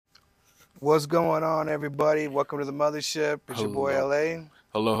What's going on, everybody? Welcome to the mothership. It's your boy Hello.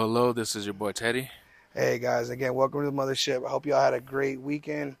 LA. Hello. This is your boy Teddy. Hey guys, again, welcome to the mothership. I hope y'all had a great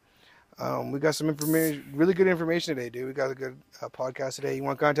weekend. We got some information, really good information today, dude. We got a good podcast today. You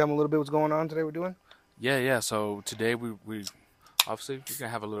want to kind of tell them a little bit what's going on today? We're doing? Yeah. So today we obviously we're gonna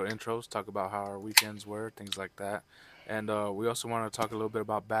have a little intros, talk about how our weekends were, things like that, and we also want to talk a little bit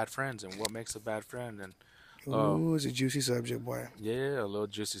about bad friends and what makes a bad friend, and uh, Ooh, it's a juicy subject, boy. yeah, a little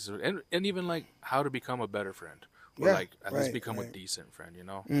juicy, and even like how to become a better friend, or Yeah, like at least right, become a right. decent friend, you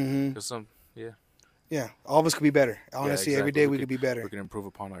know? Mm-hmm. Because yeah, Yeah, all of us could be better. yeah, Honestly, every exactly. day We we can could be we better. can improve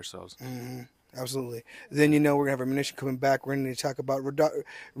upon ourselves. Mm-hmm. Absolutely. Then we're gonna have our munition coming back. We're gonna talk about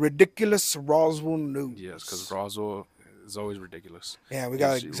ridiculous Roswell Yes, because news. Roswell is always ridiculous. Yeah, we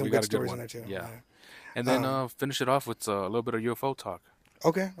got some We good got a good stories in one. there too. Yeah. Yeah. And then Um, finish it off with a little bit of UFO talk.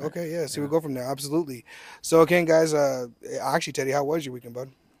 Okay, Right? okay, yeah. See, we'll Yeah. go from there. Absolutely. So, again, guys, actually, Teddy, how was your weekend,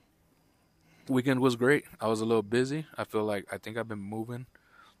 bud? Weekend was great. I was a little busy. I think I've been moving.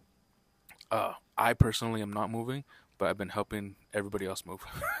 I personally am not moving, but I've been helping everybody else move.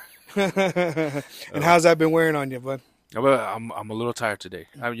 And uh, how's that been wearing on you, bud? but I'm a little tired today.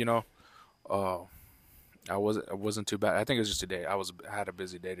 Uh, I wasn't too bad. I think it was just today. I had a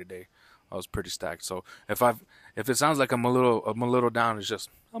busy day today. I was pretty stacked. So if it sounds like I'm a little down, it's just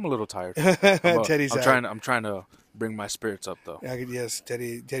I'm a little tired. Teddy's out. I'm trying to bring my spirits up though. Yes,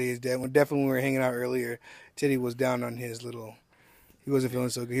 Teddy is dead. Definitely, when we were hanging out earlier, Teddy was down on his little. He wasn't feeling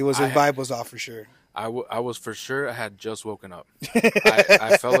so good. His I vibe was off for sure. I was for sure. I had just woken up.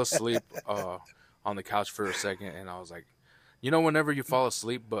 I fell asleep on the couch for a second, and I was like, whenever you fall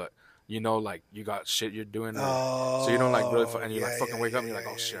asleep, but like you got shit you're doing, so you don't like really, Oh, and you like yeah, fucking yeah, wake up, yeah, and you're yeah, like,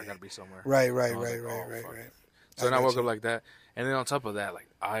 oh yeah, shit, I yeah. gotta be somewhere. Right, And right, I was right, like, right, oh right, fuck. right. So I then I got woke up you. like that, and then on top of that, like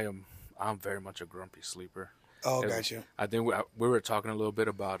I'm very much a grumpy sleeper. Oh, It- got you. I think we were talking a little bit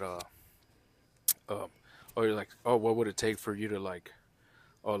about oh you're like, oh, what would it take for you to like,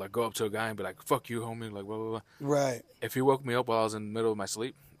 oh, like go up to a guy and be like, fuck you, homie, like blah blah blah. Right. If he woke me up while I was in the middle of my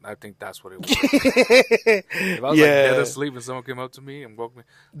sleep, I think that's what it would take. If I was like dead Yeah. asleep and someone came up to me and woke me,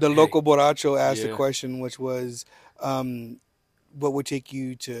 The hey, local borracho asked a yeah, question, which was, um, what would take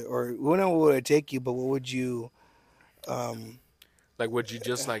you to, or well, not what would it take you, but what would you, um, like would you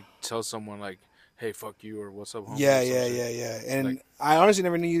just like tell someone like, hey, fuck you or what's up, homie, yeah, or some yeah, shit? yeah, yeah. Like, And I honestly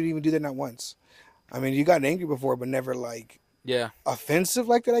never knew you'd even do that, not once. I mean, you got angry before, but never like yeah, offensive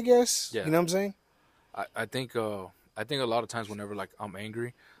like that, I guess. You yeah. know what I'm saying? I think a lot of times whenever like I'm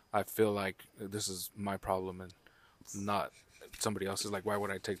angry, I feel like this is my problem and not somebody else's. Like, why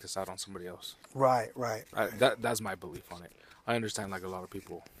would I take this out on somebody else? Right, right, right. That's my belief on it. I understand like a lot of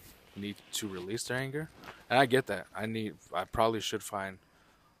people need to release their anger, and I get that. I probably should find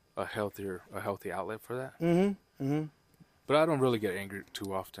a healthy outlet for that. Mm-hmm. Mm-hmm. But I don't really get angry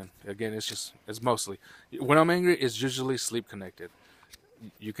too often. Again, it's mostly when I'm angry. It's usually sleep connected.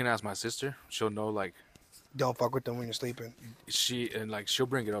 You can ask my sister; she'll know. Like Don't fuck with them when you're sleeping. she'll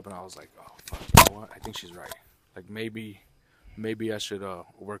bring it up, and I was like, oh fuck, you know what? I think she's right. Like maybe I should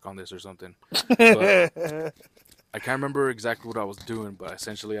work on this or something. But I can't remember exactly what I was doing, but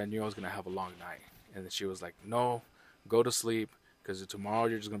essentially I knew I was gonna have a long night, and then she was like, "No, go to sleep, because tomorrow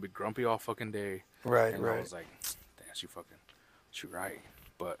you're just gonna be grumpy all fucking day." Right, And I right, was like, "Damn, she right."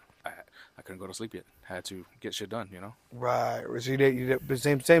 But I couldn't go to sleep yet. Had to get shit done, you know. right. So the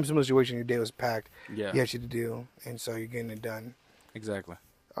same similar situation. Your day was packed. Yeah, You had shit to do, and so you're getting it done. exactly.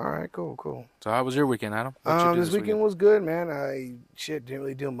 All right, cool, cool. So how was your weekend, Adam? What you do This this weekend? weekend was good, man. I didn't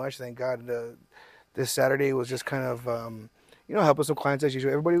really do much. Thank God. This Saturday was just kind of helping some clients as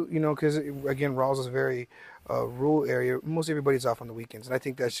usual. Everybody, because again, Rawls is a very rural area. Most everybody's off on the weekends, and I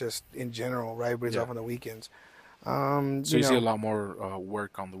think that's just in general, right? Everybody's Yeah. off on the weekends. So you see a lot more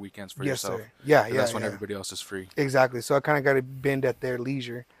work on the weekends for Yes, yourself. sir. Yeah, 'Cause yeah, that's when yeah. everybody else is free. Exactly. So I kind of got to bend at their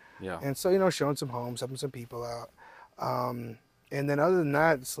leisure, Yeah. and so showing some homes, helping some people out. And then other than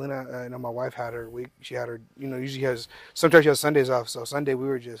that, Selena, my wife had her week. She had her, usually has sometimes she has Sundays off. So Sunday we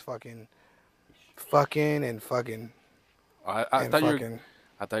were just fucking and fucking I and thought fucking.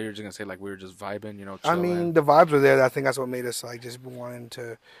 I thought you were just gonna say like we were just vibing, you know, I chilling. mean, the vibes were there. I think that's what made us like just wanting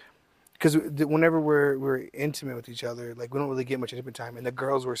to, because whenever we're intimate with each other, like we don't really get much intimate time, and the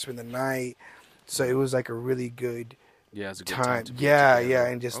girls were spending the night, so it was like a really good Yeah, it's a good time. time to be Yeah, together.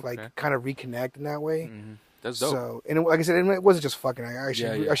 and just Okay. like kind of reconnect in that way. Hmm. That's dope. So, and like I said, it wasn't just fucking. I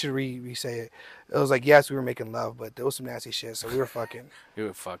Yeah. should re-say it. It was like, yes, we were making love, but there was some nasty shit, so we were fucking. You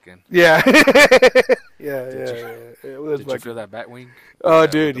were fucking. Yeah. Yeah. It was Did fucking. you feel that bat wing? Oh,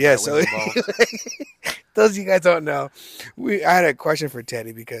 With dude, the yeah. bat So, wing involved? those of you guys don't know, I had a question for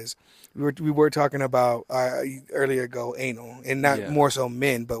Teddy because we were talking about earlier ago anal, and not Yeah. more so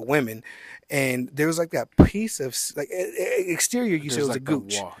men but women, and there was like that piece of like exterior. You said There's it was a like the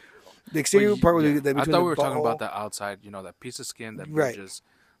gooch. wall. The exterior part was Yeah. that I between thought the we were talking butthole. about the outside, that piece of skin that Right. bridges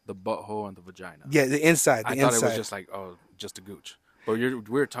the butthole and the vagina. Yeah, the inside. I thought it was just like, just a gooch. But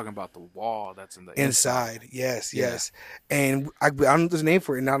we're talking about the wall that's in the inside. Yes, Yeah. yes. And I don't know if there's a name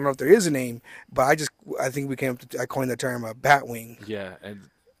for it, and I don't know if there is a name, but I think I coined the term a bat wing. Yeah, and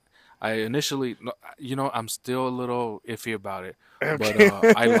I initially, I'm still a little iffy about it, Okay.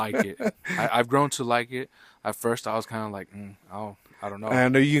 but I like it. I've grown to like it. At first, I was kind of like, I don't know. I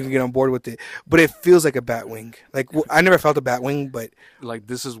know you can get on board with it, but it feels like a bat wing. Like I never felt a bat wing, but Like,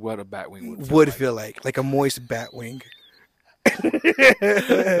 this is what a bat wing would feel would like. feel like a moist bat wing.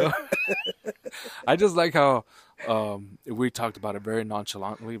 I just like how we talked about it very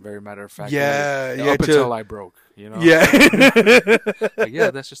nonchalantly, very matter of fact. Yeah, up too. until I broke, Yeah. Like,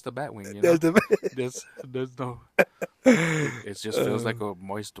 yeah, that's just a bat wing, That's the- There's no. It just feels like a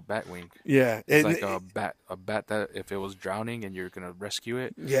moist bat wing. yeah. It's And- like a bat that if it was drowning and you're gonna rescue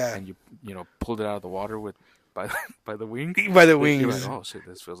it, Yeah. and you pulled it out of the water by the wing, By the you're wings. like, oh shit,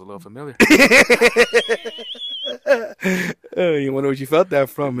 this feels a little familiar. You wonder what you felt that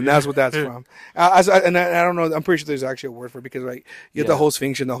from, and that's what that's from. I don't know. I'm pretty sure there's actually a word for it because like you have the Yeah. whole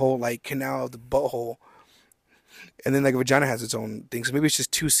sphincter, the whole like canal of the butthole, and then like a vagina has its own thing. So maybe it's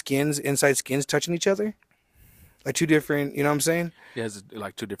just two skins, inside skins touching each other, like two different. You know what I'm saying? It has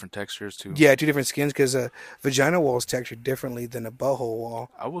like two different textures too. Yeah, two different skins because a vagina wall is textured differently than a butthole wall.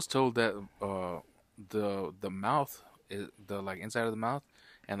 I was told that the mouth is the like inside of the mouth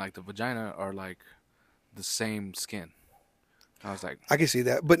and like the vagina are like the same skin. I was like, I can see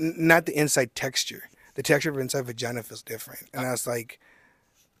that, but not the inside texture. The texture of inside vagina feels different, and that's like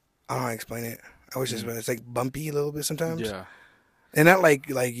I don't know how to explain it. I was just it's like bumpy a little bit sometimes. yeah, And not like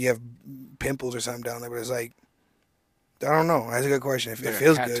you have pimples or something down there, but it's like I don't know. That's a good question. If like it a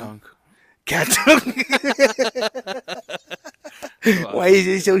feels cat good, tongue. cat tongue. Why is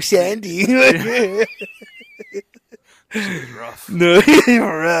it so sandy? It's rough. No,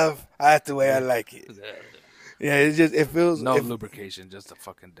 rough. That's the way I like it. Yeah, it feels No lubrication, just a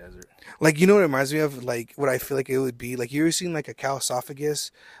fucking desert. like what it reminds me of, like what I feel like it would be. Like you ever seen like a cow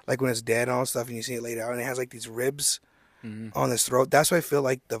esophagus, like when it's dead and all that stuff, and you see it laid out, and it has like these ribs on its throat. That's what I feel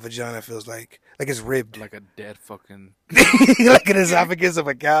like the vagina feels like it's ribbed, Like a dead fucking, like an esophagus of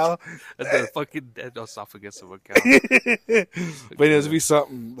a cow. the fucking dead esophagus of a cow. But it would be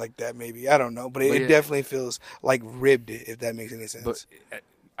something like that, maybe. I don't know, but it yeah. definitely feels like ribbed, if that makes any sense. But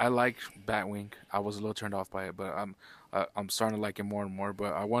I like Batwing. I was a little turned off by it, but I'm starting to like it more and more.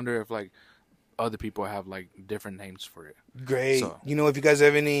 But I wonder if like other people have like different names for it. Great. So- If you guys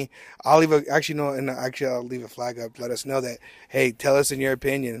have any, I'll leave I'll leave a flag up. Let us know that. Hey, tell us in your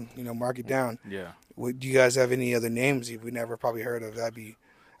opinion. Mark it down. Yeah. Do you guys have any other names if we never probably heard of? That'd be.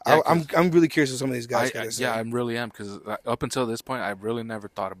 Yeah, I'm really curious what some of these guys gotta say. I really am because up until this point, I've really never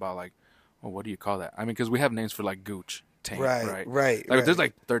thought about like, well, what do you call that? I mean, because we have names for like gooch, taint, right? Like there's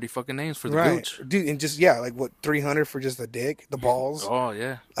like 30 fucking names for the gooch. Dude, and just like what 300 for just the dick, the balls. Oh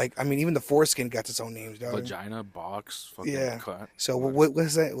yeah, Like I mean, even the foreskin got its own names, dog. vagina, box, fucking Yeah. cut. So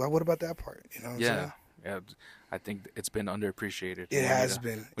what's that? What about that part? You know what I'm Yeah, saying? yeah. I think it's been underappreciated. It has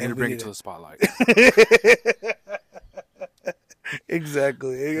been. We need to And bring it to the spotlight.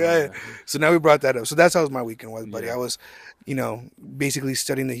 Exactly. Yeah. So now we brought that up. So that's how my weekend was, buddy. Yeah. I was, basically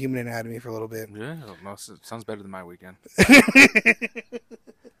studying the human anatomy for a little bit. Yeah, no, sounds better than my weekend.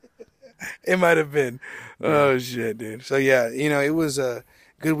 It might have been. Oh shit, dude. So yeah, it was a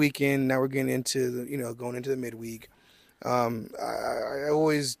good weekend. Now we're getting into going into the midweek. I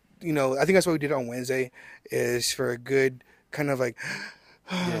always, I think that's what we did on Wednesday, is for a good kind of like,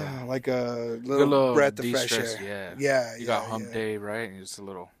 Yeah. like a Good little breath of fresh de-stress, air. Yeah. Yeah. You got hump day, right? And just a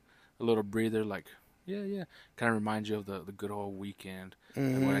little breather, like, yeah. Kind of reminds you of the good old weekend.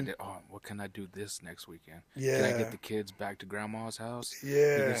 And when I did, what can I do this next weekend? Yeah. Can I get the kids back to grandma's house?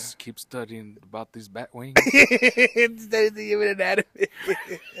 Yeah. Just keep studying about these bat wings. Study the human anatomy.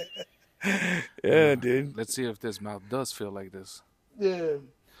 Yeah, dude. Let's see if this mouth does feel like this. Yeah.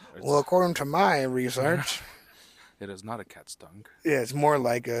 Well, according to my research, It is not a cat's tongue. yeah, it's more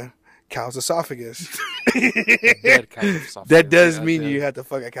like a cow's esophagus. Dead cat's esophagus. That does Yeah, mean dead. you have to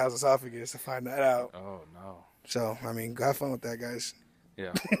fuck a cow's esophagus to find that out. Oh no. So, I mean, have fun with that, guys.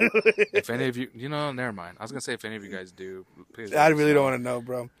 Yeah. If any of you, never mind. I was gonna say if any of you guys do, please I let us really don't know. want to know,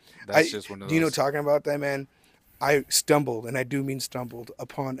 bro. That's just one of Do you know those. talking about that, man? I stumbled, and I do mean stumbled,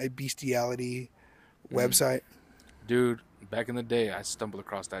 upon a bestiality Mm. website. Dude, back in the day, I stumbled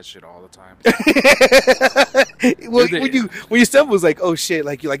across that shit all the time. Well, Dude, they, when you stumble, it's like, oh shit,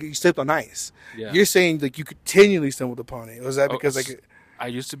 like you stepped on ice. yeah. You're saying like you continually stumbled upon it. Was that Oh, because like I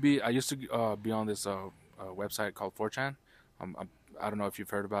used to be on this website called 4chan. I don't know if you've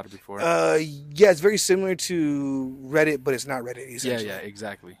heard about it before. yeah, it's very similar to Reddit, but it's not Reddit Yeah, essentially. yeah,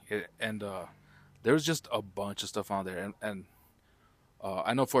 exactly. And there was just a bunch of stuff on there, and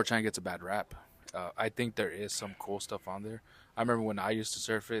I know 4chan gets a bad rap. I think there is some cool stuff on there. I remember when I used to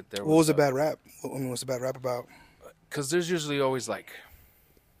surf it, there What was was the bad rap? I mean, what's the bad rap about? because there's usually always like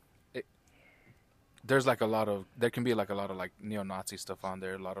it, there's like there can be like a lot of like neo-Nazi stuff on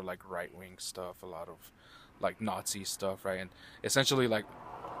there, a lot of like right-wing stuff, a lot of like Nazi stuff, right? And essentially like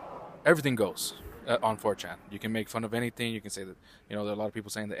everything goes on 4chan. You can make fun of anything. You can say that there are a lot of people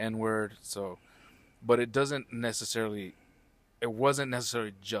saying the N-word. So, but it wasn't necessarily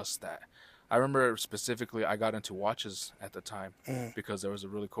just that. I remember specifically I got into watches at the time Mm. because there was a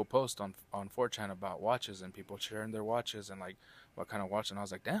really cool post on 4chan about watches and people sharing their watches and like what kind of watch. And I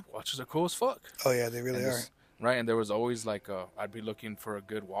was like, damn, watches are cool as fuck. Oh yeah, they really And are. this, right? And there was always like, I'd be looking for a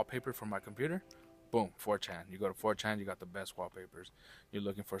good wallpaper for my computer. Boom, 4chan. You go to 4chan, you got the best wallpapers. You're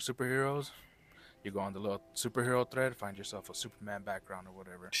looking for superheroes, you go on the little superhero thread, find yourself a Superman background or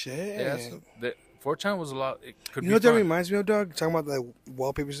whatever. Yeah, Shit. so 4chan was a lot. It could You be know what that fun. reminds me of, dog? Talking about the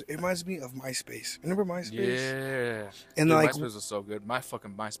wallpapers. It reminds me of MySpace. Remember MySpace? Yeah, And dude, like, MySpace was so good. My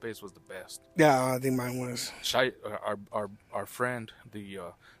fucking MySpace was the best. yeah, I think mine was Our friend, the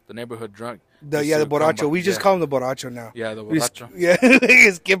neighborhood drunk, the used the to come by, borracho. We just yeah, call him the borracho now. yeah, the We just, borracho, yeah,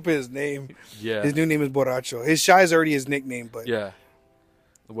 we skip his name. yeah, His new name is borracho. His shy is already his nickname, but yeah.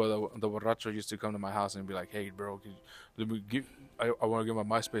 Well, the borracho used to come to my house and be like, "Hey, bro, let me give. I want to get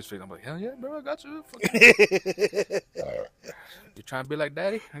my MySpace feed." I'm like, "Hell yeah, bro, I got you. You trying to be like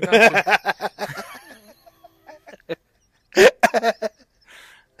daddy? I got you." I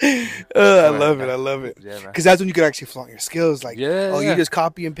But, love it. I love it. yeah, man. Because that's when you could actually flaunt your skills. Like, Yeah, oh, you yeah. just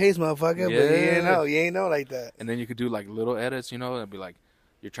copy and paste, motherfucker. But Yeah. you ain't know like that. And then you could do like little edits, and be like,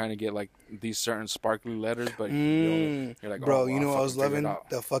 you're trying to get like these certain sparkly letters, but you're like, Bro, oh, you know what I was fucking figured it loving? out.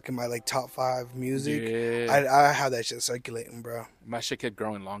 The fucking my like top 5 music. Yeah. I have that shit circulating, bro. My shit kept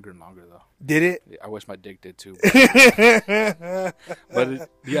growing longer and longer though. Did it? I wish my dick did too. But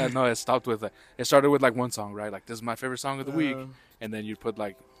yeah, no, it stopped with it started with like one song, right? Like this is my favorite song of the week, and then you put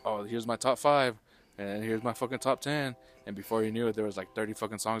like, oh, here's my top 5, and here's my fucking top 10, and before you knew it, there was like 30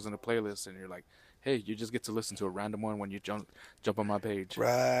 fucking songs in the playlist, and you're like, hey, you just get to listen to a random one when you jump on my page.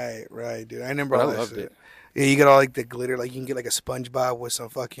 Right, dude. I remember But all I that loved shit. it, Yeah, you get all like the glitter, like you can get like a SpongeBob with some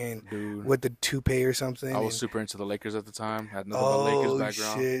fucking dude. with the toupee or something. I was and- super into the Lakers at the time. Had nothing but Lakers oh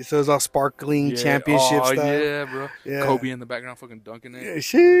background. shit! So it's all sparkling Yeah. championship Oh stuff. yeah, bro. Yeah. Kobe in the background, fucking dunking it. Yeah,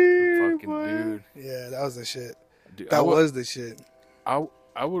 shit, Fucking boy. dude. Yeah, that was the shit. Dude, That was the shit. I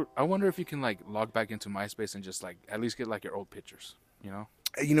wonder if you can like log back into MySpace and just like at least get like your old pictures.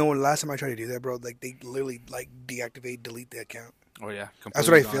 You know, when last time I tried to do that, bro, like they literally like deactivate, delete the account. Oh yeah, That's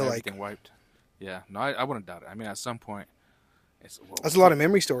what I completely gone, feel like. everything wiped. Yeah, no, I wouldn't doubt it. I mean, at some point, That's a lot of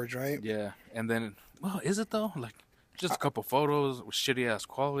memory storage, right? Yeah, and then, well, is it though? Like, just a couple photos with shitty ass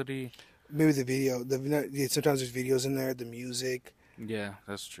quality. Maybe the video. Sometimes there's videos in there, the music. Yeah,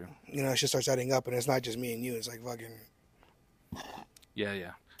 that's true. You know, it just starts adding up, and it's not just me and you. It's like fucking.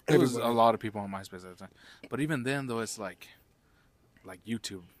 Yeah. It was a Everybody. lot of people on MySpace at the time. But even then, though, it's like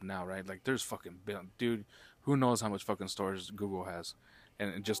YouTube now, right? Like, there's fucking dude. Who knows how much fucking storage Google has,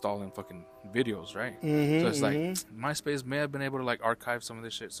 and just all in fucking videos, right? So it's like MySpace may have been able to like archive some of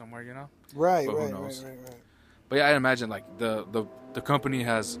this shit somewhere, Right, But who right, knows? right. But yeah, I imagine like the company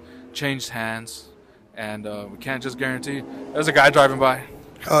has changed hands, and we can't just guarantee. There's a guy driving by.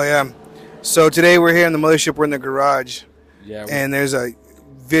 Oh yeah. So today we're here in the mothership. We're in the garage, Yeah, and there's a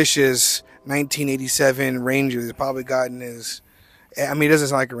vicious 1987 Ranger that's probably gotten his. I mean, it doesn't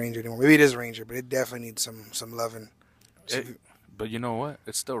sound like a Ranger anymore. Maybe it is a Ranger, but it definitely needs some loving. but you know what?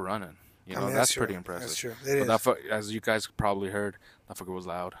 It's still running. I mean, That's true. pretty impressive. That's true. It But is. as you guys probably heard, that fucker was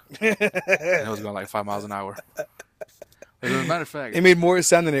loud. And it was going like 5 miles an hour. As a matter of fact, It made more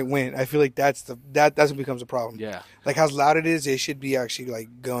sound than it went. I feel like that's what becomes a problem. yeah, Like how loud it is, it should be actually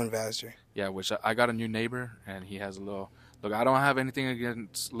like going faster. yeah. Which I got a new neighbor, and he has a little. Look, I don't have anything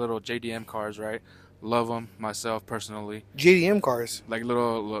against little JDM cars, right? Love them myself personally. JDM cars. Like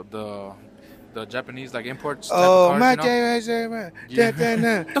the Japanese like imports type of Oh, cars, my you know? Yeah.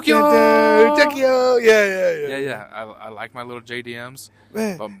 Tokyo. Yeah, yeah. I like my little JDMs,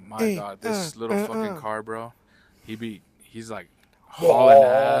 Yeah. but my God, this little fucking car, bro. He's like hauling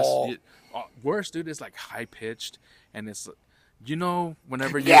ass. Whoa. Worse, dude, is like high pitched, and it's, you know,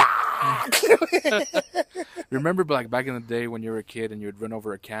 whenever you Yeah. remember like back in the day when you were a kid and you would run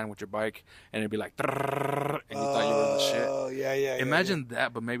over a can with your bike and it'd be like, "Trrrr," and you thought you were the shit. Oh, yeah. Imagine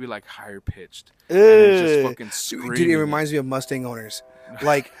that, but maybe like higher pitched, Ugh. and it's just fucking screaming. Dude, it reminds me of Mustang owners.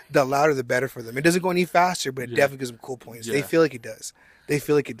 Like, the louder the better for them. It doesn't go any faster, but it Yeah. definitely gives them cool points. Yeah. They feel like it does.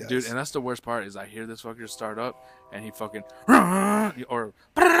 Dude, and that's the worst part is I hear this fucker start up and he fucking or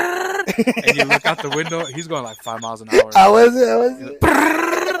and you look out the window, he's going like 5 miles an hour. I was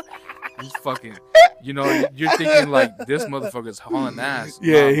He's fucking, you know, you're thinking like this motherfucker's hauling ass.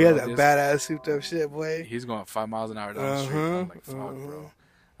 Yeah, Nah, he bro, had that badass souped up shit, boy. He's going 5 miles an hour down the street. I'm like, fuck, bro.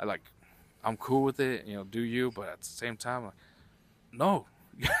 I'm cool with it, you know, do you? But at the same time, like, no.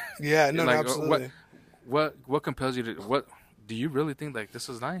 Yeah, no, like, absolutely. What compels you to? What do you really think? Like, this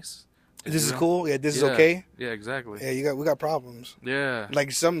is nice. This is cool. Yeah, this is okay. Yeah, exactly. Yeah, we got problems. Yeah.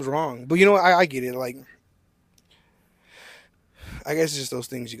 Like something's wrong. But you know what? I get it. Like, I guess it's just those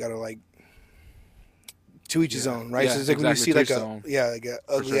things you gotta like. To each his own, right? Yeah, so it's like when you see like own. like a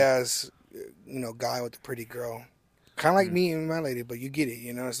ugly ass, guy with a pretty girl, kind of like me and my lady. But you get it,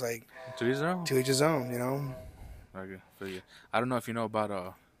 you know. It's like to each his own. To each his own, you know. Okay, feel you. I don't know if you know about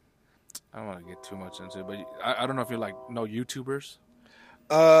I don't want to get too much into it, but I don't know if you like know YouTubers.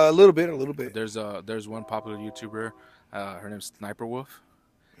 A little bit. There's one popular YouTuber, her name's Sniper Wolf,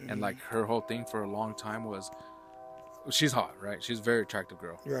 and like her whole thing for a long time was, she's hot, right? She's a very attractive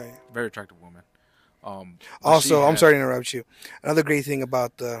girl, right? Very attractive woman. Also, I'm sorry to interrupt you. Another great thing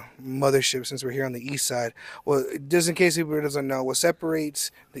about the mothership, since we're here on the east side, well, just in case people doesn't know, what separates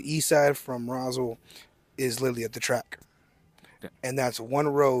the east side from Roswell is literally at the track, and that's one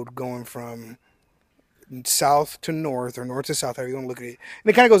road going from south to north or north to south, however you want to look at it, and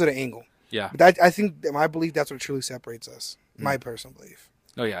it kind of goes at an angle. Yeah, but I believe that's what truly separates us. My personal belief.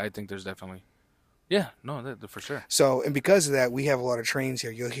 Oh yeah, I think there's definitely. Yeah, no, that for sure. So, and because of that, we have a lot of trains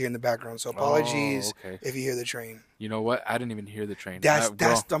here. You'll hear in the background. So, apologies if you hear the train. You know what? I didn't even hear the train. That's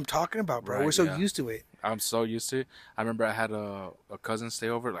what I'm talking about, bro. Right, we're so used to it. I'm so used to it. I remember I had a cousin stay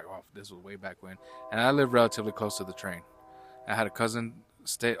over. Like, oh, this was way back when. And I live relatively close to the train. I had a cousin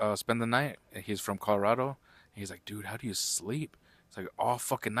spend the night. And he's from Colorado. And he's like, dude, how do you sleep? It's like all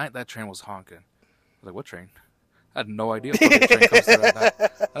fucking night that train was honking. I was like, what train? I had no idea what fucking train comes through at night.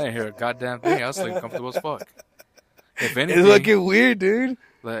 I didn't hear a goddamn thing. I was sleeping comfortable as fuck. If anything, it's looking weird, dude.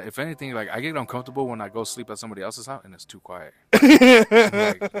 Like, if anything, like I get uncomfortable when I go sleep at somebody else's house and it's too quiet.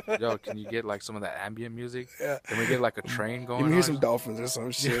 Like, yo, can you get like some of that ambient music? Yeah. Can we get like a train going? You hear some dolphins or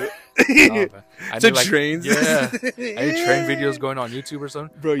some shit. Some trains. Yeah. Any train videos going on YouTube or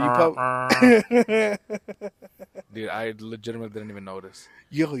something? Bro, you Dude, I legitimately didn't even notice.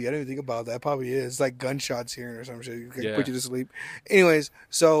 Yo, I didn't even think about that. Probably is. It's like gunshots here or some shit. You can put you to sleep. Anyways,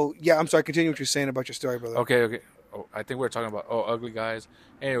 so yeah, I'm sorry. Continue what you're saying about your story, brother. Okay. Oh, I think we're talking about ugly guys.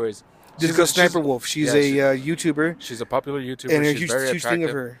 Anyways, just go Sniper Wolf. She's a YouTuber. She's a popular YouTuber. And she's very attractive. Thing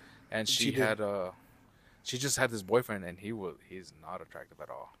of her. And she just had this boyfriend, and he's not attractive at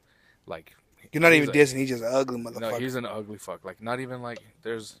all. Like, you're not even dissing. He's just an ugly motherfucker. No, he's an ugly fuck. Like, not even like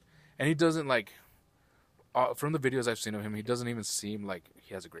and he doesn't like. From the videos I've seen of him, he doesn't even seem like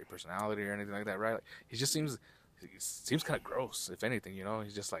he has a great personality or anything like that, right? Like, he just seems kind of gross, if anything. You know,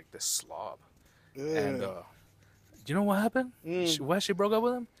 he's just like this slob. Yeah. And you know what happened? Why she broke up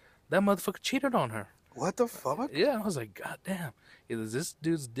with him? That motherfucker cheated on her. What the fuck? Yeah, I was like, God damn. Either this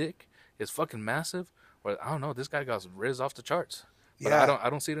dude's dick is fucking massive, or I don't know, this guy got riz off the charts. But yeah. I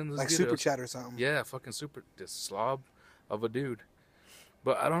don't see it in this like videos. Super chat or something. Yeah, fucking this slob of a dude.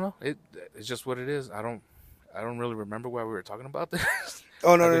 But I don't know. It's just what it is. I don't really remember why we were talking about this.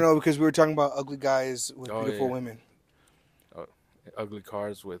 Oh, no, because we were talking about ugly guys with beautiful women. Oh, ugly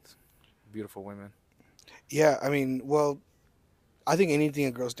cars with beautiful women. Yeah, I mean, well, I think anything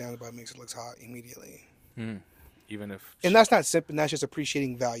a girl's down about makes it look hot immediately. Even if... And that's not simple. That's just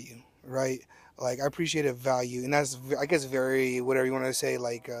appreciating value, right? Like, I appreciate a value. And that's, I guess, very, whatever you want to say,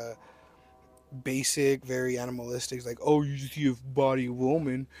 like... basic, very animalistic. It's like, oh, you see a body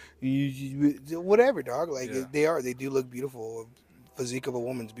woman, whatever, dog. Like they do look beautiful. Physique of a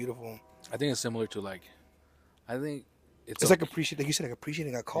woman's beautiful. I think it's similar to like, I think it's like appreciating, like you said, like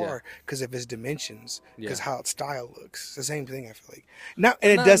appreciating a car because of its dimensions, because how its style looks. It's the same thing. I feel like now,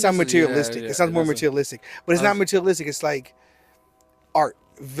 and it does sound materialistic. It sounds more materialistic, but it's not materialistic. It's like art,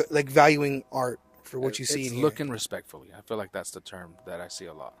 like valuing art for what you see. It's looking respectfully. I feel like that's the term that I see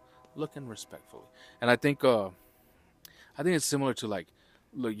a lot. looking respectfully. And I think it's similar to like,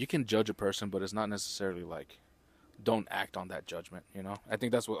 look, you can judge a person, but it's not necessarily like don't act on that judgment. You know, I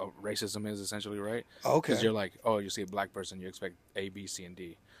think that's what racism is essentially, right? Because Okay. you're like, oh, you see a black person, you expect A, B, C, and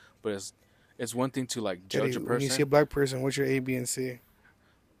D, but it's one thing to like Teddy, judge a when you see a person. black person, what's your A, B, and C?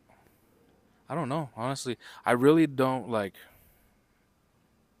 I don't know, honestly. I really don't like.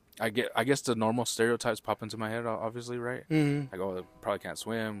 I guess the normal stereotypes pop into my head, obviously, right? Mm-hmm. Like, oh, they probably can't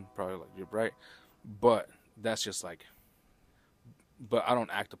swim, probably like you're right, but that's just like, but I don't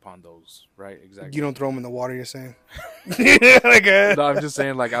act upon those, right? You Exactly. don't throw them in the water. You're saying, like No, I'm just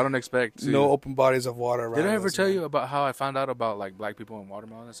saying, like, I don't expect no to. open bodies of water Did I around ever us, tell man. you about how I found out about like black people and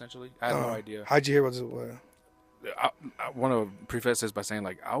watermelon? Essentially, I had no idea. How'd you hear about this? What? I want to preface this by saying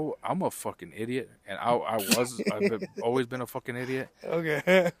like I'm a fucking idiot, and I've always been a fucking idiot.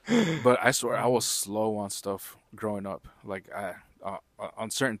 Okay. But I swear I was slow on stuff growing up. Like on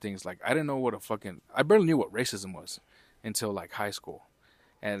certain things, like I didn't know what I barely knew what racism was until like high school,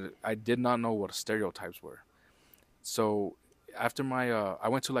 and I did not know what stereotypes were. So after I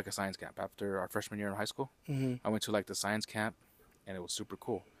went to like a science camp after our freshman year in high school. Mm-hmm. I went to like the science camp, and it was super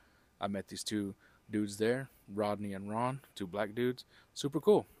cool. I met these two dudes there, Rodney and Ron, two black dudes, super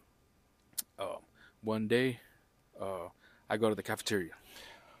cool. Uh, One day, I go to the cafeteria.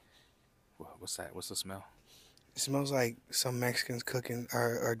 What's that? What's the smell? It smells like some Mexicans cooking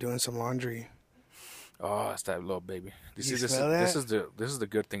or doing some laundry. Oh, it's that little baby. You see, You this is smell this that? is the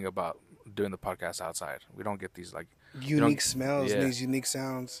good thing about doing the podcast outside. We don't get these like you Unique don't smells and yeah these unique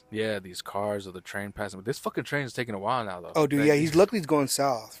sounds. these cars or the train passing. But this fucking train is taking a while now though. Oh, dude, yeah, he's luckily he's going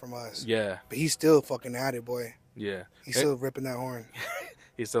south from us, Yeah, but he's still fucking at it, boy. yeah. He's still ripping that horn.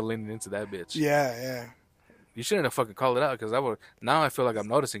 He's still leaning into that bitch. Yeah, yeah, You shouldn't have fucking called it out because now I feel like I'm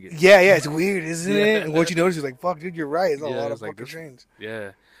noticing it. yeah, yeah. It's weird, isn't Yeah. it? And once you notice, you're like, "Fuck, dude, you're right. It's a Yeah, lot of it's like fucking this. trains."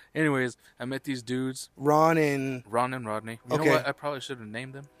 Yeah. Anyways, I met these dudes, Ron and Ron and Rodney. You know Okay. what? I probably should have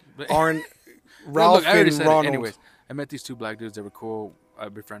named them. But Arn, no, Ralph look, I already and said Ronald. it. Anyways, I met these two black dudes. They were cool. I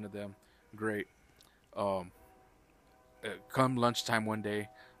befriended them. Great. Um, Come lunchtime one day,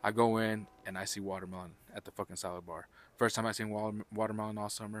 I go in and I see watermelon at the fucking salad bar. First time I seen watermelon all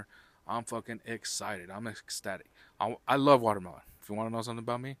summer. I'm fucking excited. I'm ecstatic. I love watermelon. If you want to know something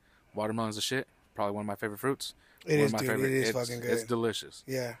about me, watermelon's the shit. Probably one of my favorite fruits. It One is, of my dude. favorite. It is It's fucking it's good. delicious.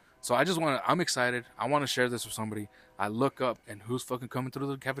 Yeah. So I'm excited. I want to share this with somebody. I look up and who's fucking coming through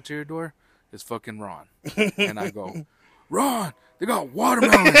the cafeteria door? It's fucking Ron. And I go, Ron, they got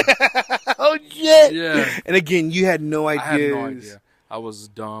watermelon. Oh shit! Yeah. And again, you had no I ideas. had no idea. I was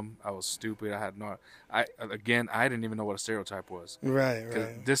dumb. I was stupid. I didn't even know what a stereotype was. Right, Because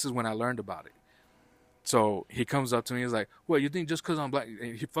right. this is when I learned about it. So he comes up to me. He's like, "Well, you think just because I'm black?"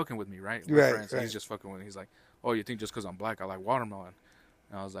 He fucking with me, right? We're Right, friends. right. He's just fucking with me. He's like, "Oh, you think just because I'm black, I like watermelon?"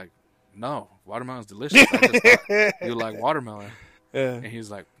 And I was like, "No, watermelon's delicious. I just thought you like watermelon." Yeah. And he's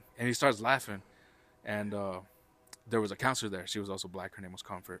like, and he starts laughing. And there was a counselor there. She was also black. Her name was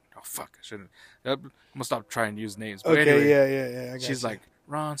Comfort. Oh fuck, I shouldn't. I'm gonna stop trying to use names. But Okay, anyway, yeah. I got she's you. like,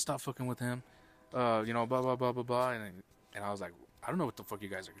 Ron, stop fucking with him. Blah blah blah blah blah. And I was like, I don't know what the fuck you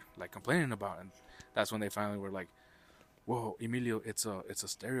guys are like complaining about. And that's when they finally were like, whoa, Emilio, it's a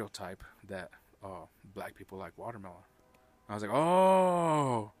stereotype that black people like watermelon. And I was like,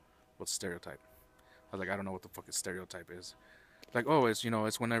 oh, what's stereotype? I was like, I don't know what the fuck a stereotype is. Like, oh, it's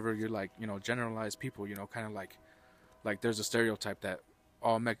it's whenever you're like generalize people, kind of like there's a stereotype that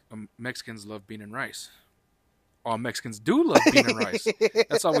all Mexicans love bean and rice. All Mexicans do love bean and rice.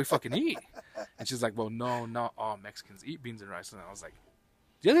 That's all we fucking eat. And she's like, well, no, not all Mexicans eat beans and rice. And I was like,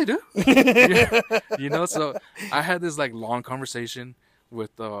 yeah, they do. Yeah. So I had this like long conversation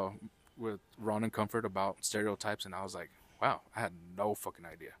with Ron and Comfort about stereotypes, and I was like, wow, I had no fucking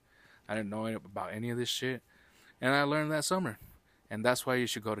idea. I didn't know about any of this shit, and I learned that summer, and that's why you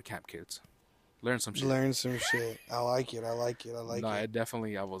should go to camp, kids. Learn some shit. Learn some shit. I like it. No,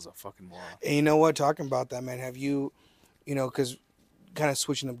 I was a fucking moron. And you know what? Talking about that, man. Have you, because kind of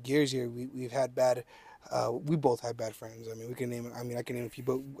switching up gears here, we've had bad. We both had bad friends. I mean, we can name. I mean, I can name a few,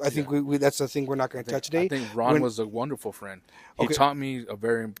 but I think we that's the thing we're not going to touch today. I think Ron was a wonderful friend. He taught me a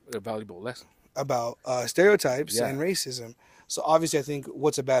very valuable lesson about stereotypes Yeah. and racism. So obviously, I think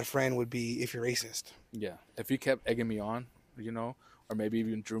what's a bad friend would be if you're racist. Yeah. If he kept egging me on, or maybe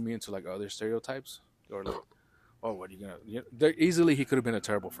even drew me into like other stereotypes, or like, oh, what are you gonna? There easily he could have been a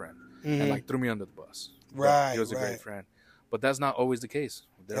terrible friend and like threw me under the bus. But Right, he was a right. great friend, but that's not always the case.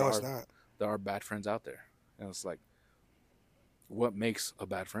 It's not. There are bad friends out there, and it's like, what makes a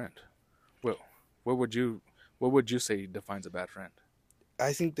bad friend? Well, what would you say defines a bad friend?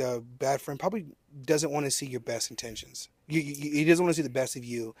 I think the bad friend probably doesn't want to see your best intentions. He doesn't want to see the best of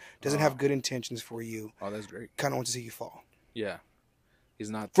you. Doesn't have Oh, good intentions for you. oh, that's great. Kind of wants to see you fall. Yeah, he's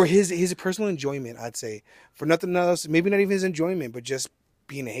not. For his personal enjoyment, I'd say. For nothing else, maybe not even his enjoyment, but just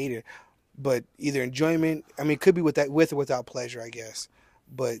being a hater. But either enjoyment, I mean, it could be with or without pleasure, I guess.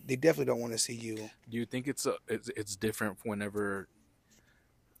 But they definitely don't want to see you. Do you think it's different whenever,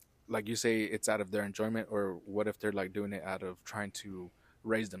 like you say, it's out of their enjoyment, or what if they're like doing it out of trying to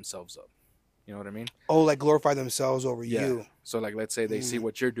raise themselves up? You know what I mean? Oh, like glorify themselves over you. So like, let's say they see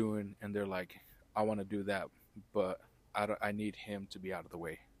what you're doing, and they're like, I want to do that, but I need him to be out of the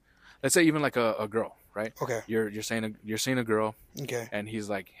way. Let's say even like a girl, right? Okay. You're seeing a girl, Okay. and he's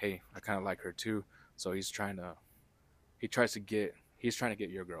like, hey, I kind of like her too, so he's trying to get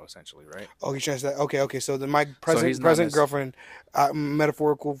your girl essentially, right? Oh, he's trying to say, okay. So then my he's not present girlfriend,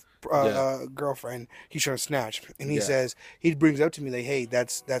 metaphorical Yeah. girlfriend, he's trying to snatch, and he Yeah. says he brings up to me like, hey,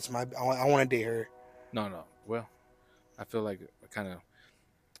 that's my I want to date her. No. Well, I feel like kind of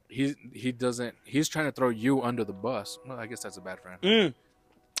he's trying to throw you under the bus. Well, I guess that's a bad friend.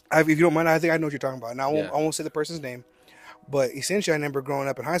 If you don't mind, I think I know what you're talking about. Now Yeah. I won't say the person's name, but essentially, I remember growing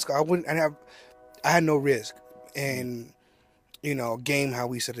up in high school, I had no risk, and game, how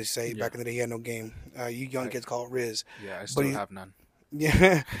we used to say back in the day, he had no game. You young kids call it Riz. Yeah, I still have none.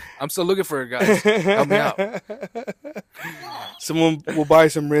 Yeah. I'm still looking for a guy. Help me out. Someone will buy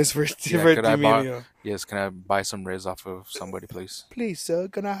some Riz for Could I buy, Emilio. yes, can I buy some Riz off of somebody, please? Please, sir,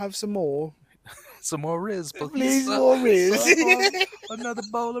 can I have some more? Some more Riz, please. Please, sir. more Riz. Another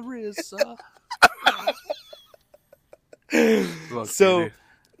bowl of Riz, sir. Look, So,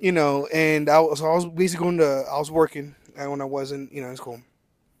 dude. and I was basically I was working when I wasn't, in school.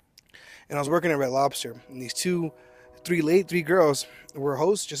 And I was working at Red Lobster. And these three girls were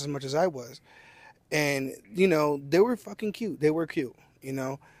hosts just as much as I was. And, they were fucking cute. They were cute,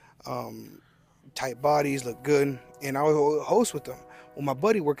 tight bodies, look good. And I would host with them. Well, my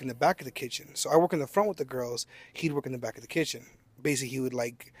buddy worked in the back of the kitchen. So I work in the front with the girls. He'd work in the back of the kitchen. Basically, he would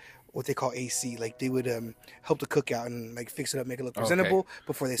like what they call AC. Like they would help the cook out and like fix it up, make it look presentable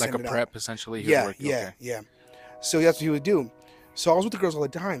before they send it out. Like a prep, essentially. Yeah. So that's what he would do. So I was with the girls all the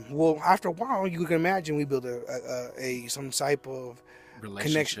time. Well, after a while, you can imagine we built some type of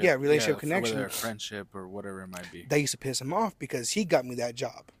connection. Yeah, relationship connection. Whether friendship or whatever it might be. That used to piss him off because he got me that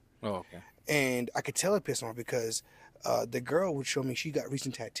job. Oh, okay. And I could tell it pissed him off because the girl would show me she got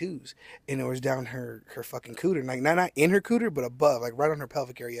recent tattoos, and it was down her fucking cooter, like not in her cooter, but above, like right on her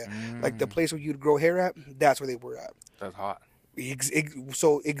pelvic area, like the place where you'd grow hair at. That's where they were at. That's hot.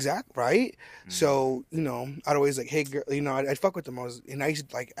 So exact, right? So I'd always like, hey girl, I'd fuck with them. I used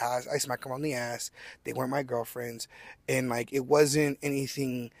to like I smack them on the ass. They weren't my girlfriends, and like it wasn't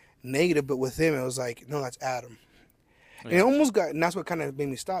anything negative, but with them it was like, no, that's Adam. And it almost got, and that's what kind of made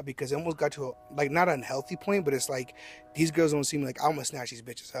me stop, because it almost got to like not an unhealthy point, but it's like these girls don't seem like I'm gonna snatch these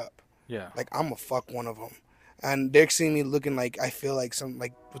bitches up. Yeah. Like I'm gonna fuck one of them, and they're seeing me looking like I feel like some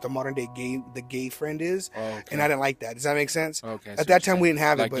like what the modern day gay friend is, and I didn't like that. Does that make sense? Okay. At that time we didn't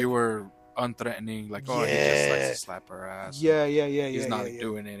have like it, but you were unthreatening, like he just likes to slap her ass. Yeah. He's not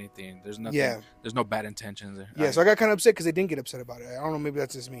doing anything. There's nothing. Yeah. There's no bad intentions there. Yeah. So I got kind of upset because they didn't get upset about it. I don't know. Maybe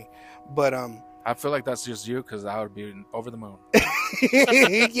that's just me, but I feel like that's just you, because I would be over the moon.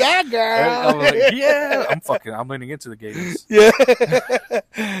 Yeah, girl. I'm like, yeah. I'm leaning into the gayness. Yeah.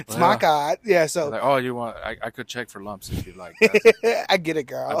 It's my God. Yeah. So like, oh, you want? I could check for lumps if you like. I get it,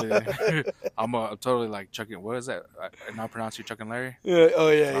 girl. I'm totally like chucking. What is that? I not pronounce you Chuck and Larry? Yeah. Oh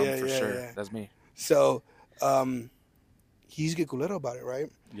yeah. For sure. Yeah. That's me. So, he's get culero about it,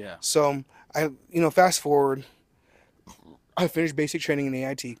 right? Yeah. So I, fast forward. I finished basic training in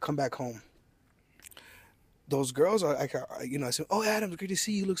AIT. Come back home. Those girls are like, I said, oh, Adam, it's great to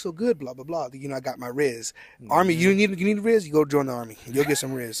see you. You look so good. Blah blah blah. I got my Riz. Army, you need Riz. You go join the Army. You'll get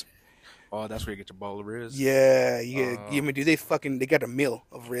some Riz. Oh, that's where you get your ball of Riz. Yeah, they got a meal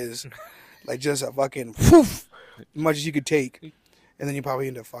of Riz, like just a fucking whoof, as much as you could take, and then you probably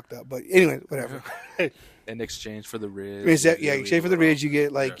end up fucked up. But anyway, whatever. In exchange for the Riz. Exchange for the Riz, you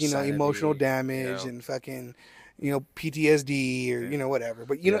get like sanity, emotional damage and fucking. PTSD or whatever.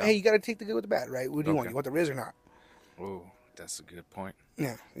 But hey, you got to take the good with the bad, right? What do you want? You want the Riz or not? Oh, that's a good point.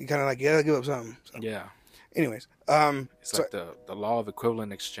 Yeah, you kind of like gotta give up something. So. Yeah. Anyways, it's like the law of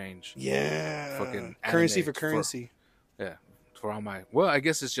equivalent exchange. Yeah. Fucking currency for currency. For all my. Well, I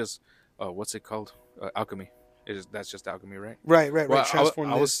guess it's just what's it called? Alchemy. That's just alchemy, right? Right. Well,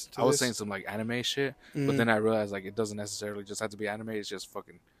 Transform I was saying some like anime shit, but then I realized like it doesn't necessarily just have to be anime. It's just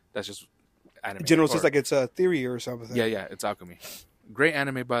fucking. That's just. Anime. General, it's like it's a theory or something. Yeah, it's alchemy. Great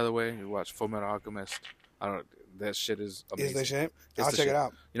anime, by the way. You watch Full Metal Alchemist. That shit is amazing. Is that shit? I'll check it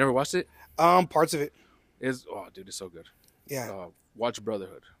out. You never watched it? Parts of it. Dude, it's so good. Yeah. Watch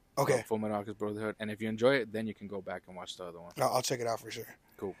Brotherhood. Okay. Full Metal Alchemist Brotherhood, and if you enjoy it, then you can go back and watch the other one. I'll check it out for sure.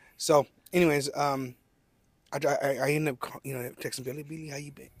 Cool. So, anyways, I ended up, texting Billy. Billy, how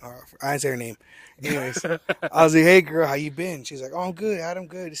you been? I didn't say her name. Anyways, I was like, hey, girl, how you been? She's like, oh, I'm good. Adam,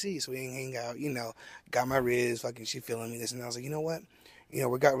 good to see you. So we hang out, got my wrist, fucking, she feeling me, this. And I was like, you know what?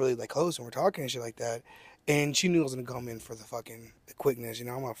 We got really, like, close and we're talking and shit like that. And she knew I was going to come in for the quickness. I'm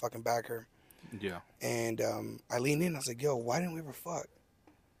going to fucking back her. Yeah. And I leaned in. I was like, yo, why didn't we ever fuck?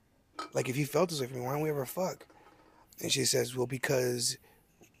 Like, if you felt this way for me, why didn't we ever fuck? And she says, well, because...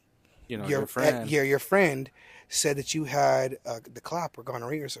 your friend. Your friend said that you had the clap or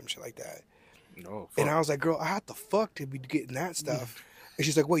gonorrhea or some shit like that. No. And I was like, girl, I have to fuck to be getting that stuff. And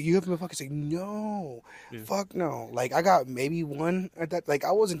she's like, what, you haven't been fucking? I said, no, fuck no. Like, I got maybe one at that. Like,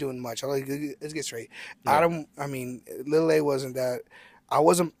 I wasn't doing much. I was like, let's get straight. Yeah. Little A wasn't that. I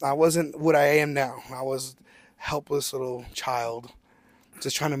wasn't what I am now. I was helpless little child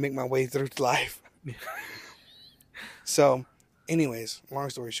just trying to make my way through life. So, anyways, long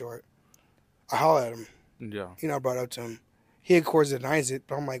story short, I hollered at him. Yeah. I brought it up to him. He, of course, denies it.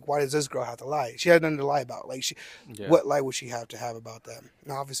 But I'm like, why does this girl have to lie? She had nothing to lie about. Like, what lie would she have to have about that?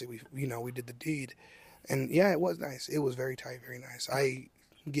 Now, obviously, we did the deed. And, yeah, it was nice. It was very tight, very nice. I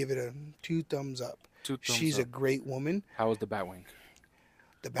give it a 2 thumbs up. She's a great woman. How was the Batwing?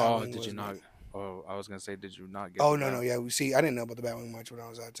 The Batwing did you not... Oh, I was going to say, did you not get... No. Yeah, see, I didn't know about the Batwing much when I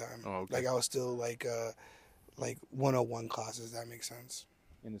was that time. Oh, okay. Like, I was still, like 101 classes. That makes sense.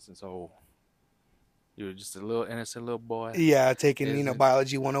 Innocent soul. You were just a little innocent little boy. Yeah, taking,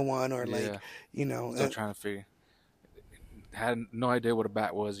 biology 101 or Still trying to figure. Had no idea what a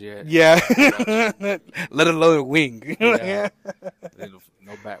bat was yet. Yeah. Let alone a wing. Yeah.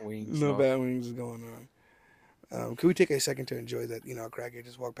 No bat wings. No bat wings is going on. Can we take a second to enjoy that, a crackhead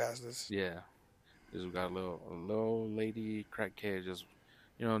just walked past us? Yeah. Just got a little lady crackhead just...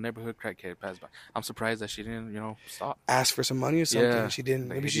 neighborhood crackhead passed by. I'm surprised that she didn't, stop. Ask for some money or something. Yeah. She didn't.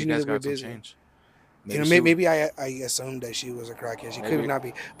 Like, maybe she knew that we were busy. Change. Maybe I assumed that she was a crackhead. She could not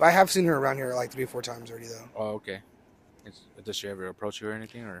be. But I have seen her around here like 3 or 4 times already, though. Oh, okay. Does she ever approach you or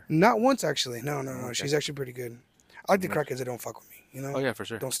anything? Or not once, actually. No. Okay. She's actually pretty good. I like the crackheads that don't fuck with me. Oh yeah, for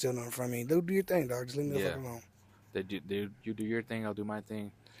sure. Don't steal nothing from me. They'll do your thing, dog. Just leave me the fuck alone. You do your thing. I'll do my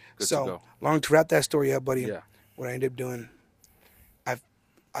thing. Good so, to go. Long to wrap that story up, buddy. Yeah. What I ended up doing,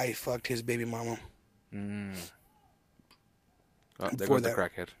 I fucked his baby mama. Oh, there goes the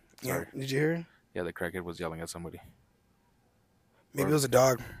crackhead. Sorry. Yeah. Did you hear? Yeah, the crackhead was yelling at somebody. Maybe it was a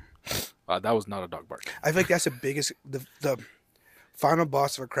dog. That was not a dog bark. I feel like that's the biggest, the final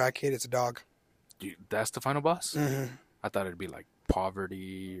boss of a crackhead. It's a dog. That's the final boss? Mm-hmm. I thought it'd be like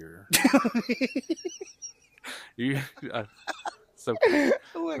poverty or... So,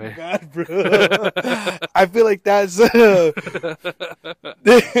 oh my God, bro. I feel like that's... those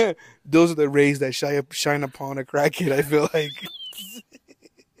are the rays that shine upon a crackhead, I feel like.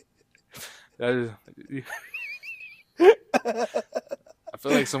 I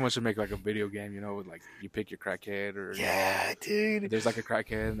feel like someone should make like a video game, with like you pick your crackhead or dude. There's like a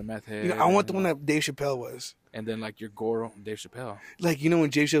crackhead and a meth head. I want the one that Dave Chappelle was. And then like your Goro, Dave Chappelle. Like when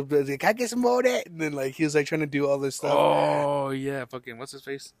Dave Chappelle was like, "Can I get some more of that?" And then like he was like trying to do all this stuff. Oh yeah, fucking what's his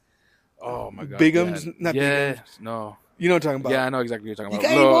face? Oh my God, Bigums, not yeah, Bigums. No. You know what I'm talking about? Yeah, I know exactly what you're talking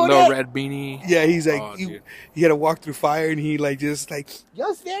about. Little red beanie. Yeah, he's like, he had to walk through fire, and he like just like,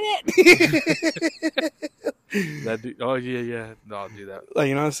 y'all said it. That dude, oh yeah, no, I'll do that. Like,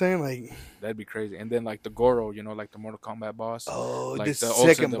 you know what I'm saying? Like, that'd be crazy. And then like the Goro, like the Mortal Kombat boss. Oh, like the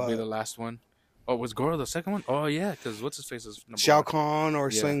second boss will be the last one. Oh, was Goro the second one? Oh yeah, because what's his face is Shao Kahn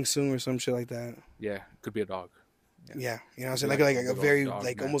or Shang Tsung or some shit like that. Yeah, could be a dog. Yeah, you know what I'm saying? Like a very, dog,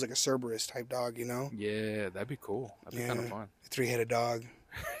 like, man. Almost like a Cerberus type dog, Yeah, that'd be cool. That'd be kind of fun. 3-headed dog.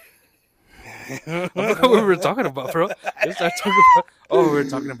 I forgot what we were talking about, bro. We were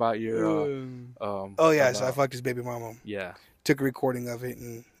talking about your... so I fucked his baby mama. Yeah. Took a recording of it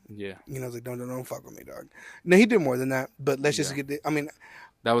and... Yeah. Like, don't fuck with me, dog. No, he did more than that, but let's just get...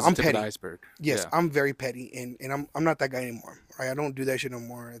 That was the tip of the iceberg. Yes, I'm very petty, and I'm not that guy anymore. Right? I don't do that shit no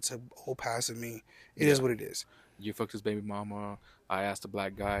more. It's a whole past of me. It is what it is. You fucked his baby mama. I asked a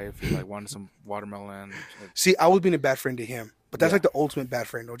black guy if he wanted some watermelon. See, I was being a bad friend to him, but that's like the ultimate bad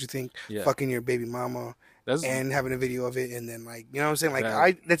friend, don't you think? Yeah. Fucking your baby mama and having a video of it, and then you know what I'm saying?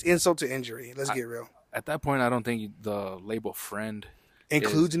 Like that's insult to injury. Let's get real. At that point, I don't think the label friend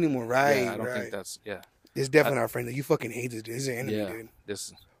includes anymore. Right? Yeah, I don't think that's It's definitely our friend. You fucking hate this dude. This is an enemy, dude.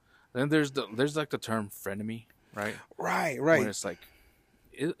 Then there's like the term frenemy, right? Right. When it's like,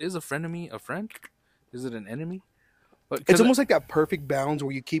 is a frenemy a friend? Is it an enemy? It's almost like that perfect balance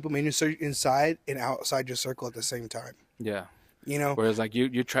where you keep them inside and outside your circle at the same time. Yeah. You know. Whereas like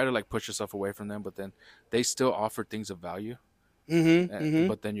you try to like push yourself away from them, but then they still offer things of value. Mm-hmm. Mm-hmm.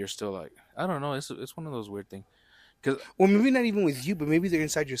 But then you're still like, I don't know. It's one of those weird things. Cause Well, maybe not even with you, but maybe they're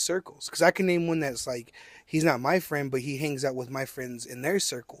inside your circles. Because I can name one that's like he's not my friend, but he hangs out with my friends in their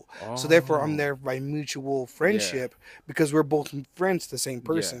circle. So therefore, I'm oh there by mutual yeah friendship because we're both friends to the same yeah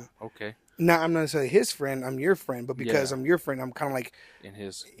person. okay Now I'm not necessarily his friend. I'm your friend, but because yeah I'm your friend, I'm kind of like in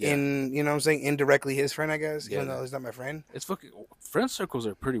his yeah in you know what I'm saying indirectly his friend, I guess, yeah even though he's not my friend. it's fucking friend circles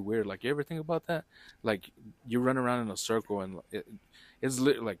are pretty weird. Like you ever think about that? Like you run around in a circle and it's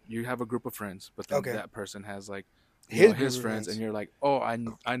like you have a group of friends, but then Okay, that person has like his group his of friends, and friends. you're like, oh,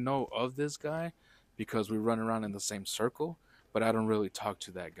 I know of this guy because we run around in the same circle, but I don't really talk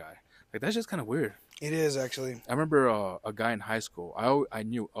to that guy. Like that's just kind of weird. It is actually. I remember a guy in high school. I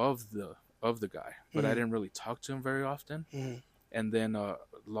knew of the guy, but I Mm-hmm. didn't really talk to him very often. Mm-hmm. And then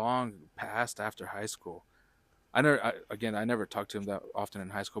long past after high school, I never talked to him that often in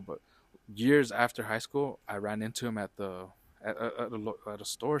high school, but years after high school, I ran into him at a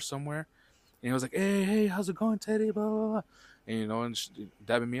store somewhere, and he was like, "Hey, how's it going, Teddy?" Blah blah blah, and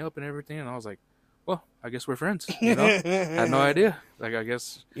dabbing me up and everything, and I was like, "Well, I guess we're friends." Had no idea. Like I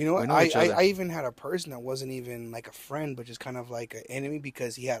guess You know we what? know each other. I even had a person that wasn't even like a friend, but just kind of like an enemy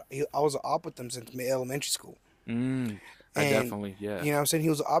because I was an op with him since elementary school, Mm, I and definitely yeah. you know what I'm saying he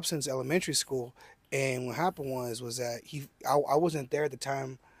was an op since elementary school, and what happened was that I wasn't there at the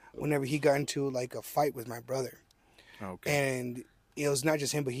time whenever he got into like a fight with my brother, Okay. and it was not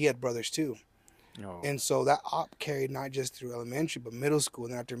just him, but he had brothers too. Oh. And so that op carried not just through elementary, but middle school.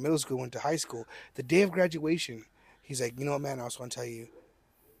 And then after middle school, went to high school. The day of graduation, he's like, you know what, man, I also want to tell you,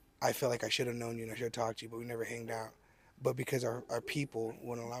 I felt like I should have known you and I should have talked to you, but we never hanged out. But because our people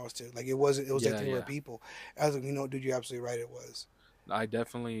wouldn't allow us to, like it was like Yeah, through our yeah. people. I was like, you know, dude, you're absolutely right. It was. I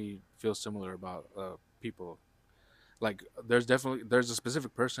definitely feel similar about people. Like there's a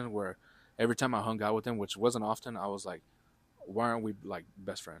specific person where every time I hung out with him, which wasn't often, I was like, why aren't we like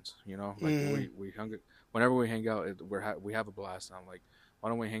best friends? You know, like Mm-hmm. we hung whenever we hang out, we have a blast. And I'm like, why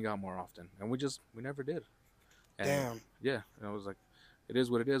don't we hang out more often? And we never did. And Damn. yeah, and I was like, it is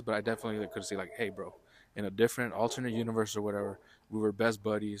what it is. But I definitely could see like, hey, bro, in a different alternate universe or whatever, we were best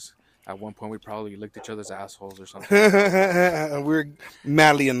buddies. At one point, we probably licked each other's assholes or something like that. But We're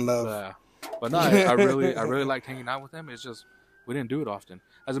madly in love. uh, but no, I really liked hanging out with him. It's just we didn't do it often.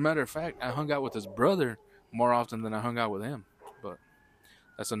 As a matter of fact, I hung out with his brother more often than I hung out with him. But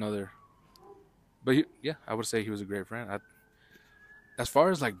that's another. But yeah, I would say he was a great friend. As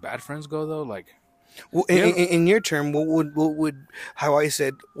far as like bad friends go, though, like Well, yeah, in your term, what would how I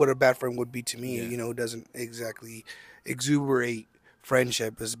said what a bad friend would be to me? yeah, You know, doesn't exactly exuberate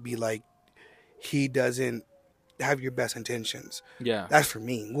friendship. Is be like he doesn't have your best intentions. yeah, That's for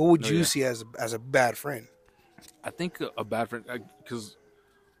me. What would no, you yeah. see as a bad friend? I think a bad friend because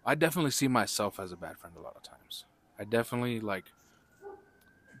I definitely see myself as a bad friend a lot of times. I definitely like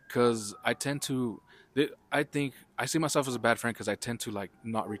because I tend to. I think I see myself as a bad friend because I tend to like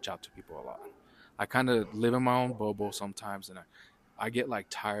not reach out to people a lot. I kind of live in my own bubble sometimes, and I get like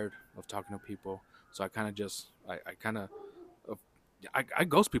tired of talking to people. So I kind of just I kind of I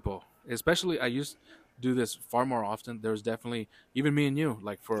ghost people. Especially I used to do this far more often. There's definitely even me and you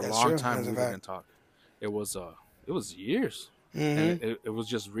like for a That's long true. time That's a we fact. didn't talk. It was it was years, and Mm-hmm. it was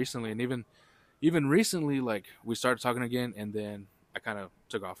just recently, and even recently like we started talking again, and then I kind of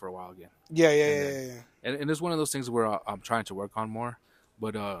took off for a while again, Yeah, yeah, and yeah, then yeah, yeah. and it's one of those things where I'm trying to work on more,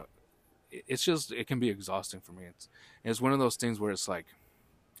 but it's just it can be exhausting for me. It's one of those things where it's like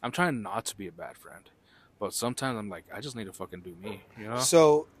I'm trying not to be a bad friend, but sometimes I'm like I just need to fucking do me, you know?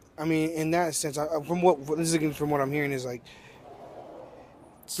 So, I mean, in that sense, from what this is again from what I'm hearing is like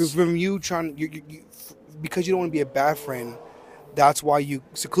from you trying because you don't want to be a bad friend. That's why you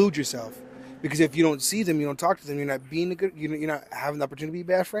seclude yourself. Because if you don't see them, you don't talk to them. You're not being a good. You're not having the opportunity to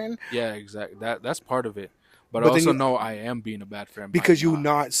be a bad friend. Yeah, exactly. That's part of it, but I But then also you know I am being a bad friend by because you're not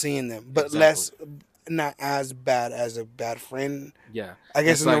not seeing them, but exactly. less, not as bad as a bad friend. Yeah, I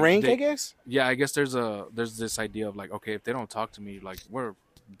guess it's in the like rank. I guess. yeah, I guess there's this idea of like, okay, if they don't talk to me, like we're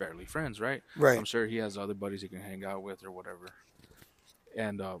barely friends, right? Right. I'm sure he has other buddies he can hang out with or whatever.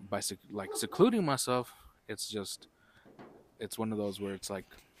 And by like secluding myself, it's just it's one of those where it's like,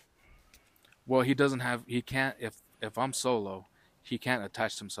 well, he can't if I'm solo, he can't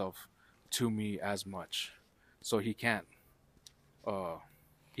attach himself to me as much, so uh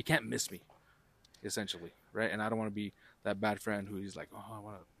he can't miss me essentially, right? And I don't want to be that bad friend who he's like,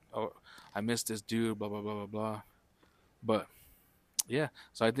 oh, I miss this dude, blah blah blah blah blah. But yeah,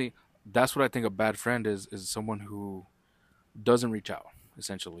 so I think that's what I think a bad friend is someone who doesn't reach out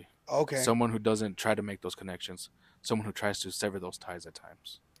essentially. Okay. someone who doesn't try to make those connections, someone who tries to sever those ties at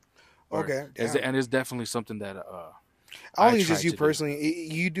times, or Okay. is Damn. and it's definitely something that I don't I think it's just try you to do.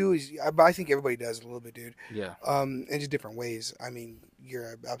 personally. You do is, but I think everybody does a little bit, dude. Yeah, In just different ways. I mean,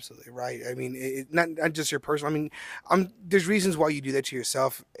 you're absolutely right. I mean, not just your personal. I mean, there's reasons why you do that to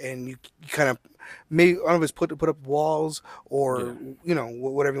yourself, and you kind of maybe one of us put up walls yeah, or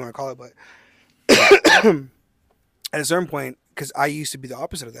whatever you want to call it. But at a certain point, because I used to be the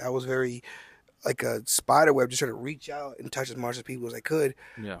opposite of that. I was very like a spider web, just trying to reach out and touch as much as people as I could.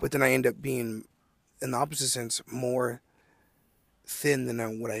 yeah, But then I end up being, in the opposite sense, more thin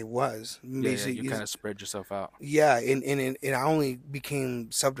than what I was. yeah, yeah. You Basically, kind of spread yourself out. yeah, and I only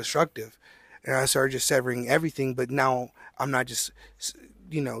became self-destructive, and I started just severing everything. But now I'm not just,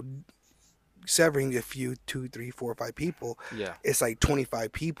 you know, severing a few, two, three, four, 5 people. Yeah, It's like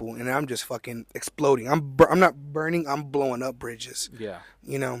 25 people, and I'm just fucking exploding. I'm not burning. I'm blowing up bridges. yeah,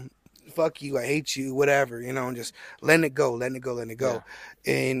 You know, fuck you. I hate you. Whatever. And just letting it go, letting it go, letting it yeah, go.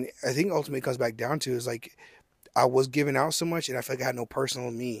 And I think ultimately it comes back down to is like I was giving out so much, and I feel like I had no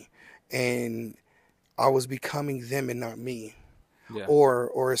personal me, and I was becoming them and not me. yeah,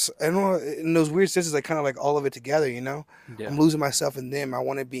 Or I don't know, in those weird senses, like kind of like all of it together. yeah, I'm losing myself in them. I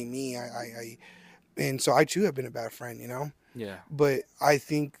want to be me. And so I too have been a bad friend. yeah, But I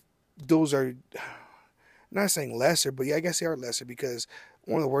think those are not saying lesser, but yeah, I guess they are lesser because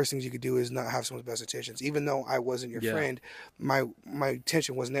one of the worst things you could do is not have someone's best intentions. Even though I wasn't your yeah, friend, my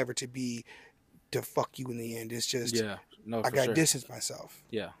intention was never to fuck you in the end. It's just yeah. No, I for got to sure. distance myself.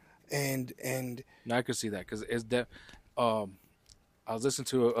 Yeah, And no, I could see that because it's that. Um, I was listening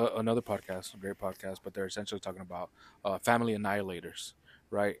to another podcast, a great podcast, but they're essentially talking about family annihilators,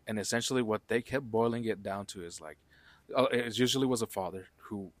 right? And essentially, what they kept boiling it down to is like, it usually was a father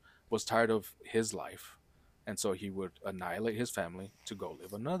who was tired of his life, and so he would annihilate his family to go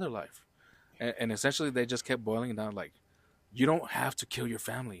live another life. And essentially, they just kept boiling it down like, you don't have to kill your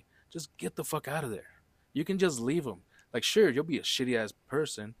family, just get the fuck out of there. You can just leave them. Like, sure, you'll be a shitty ass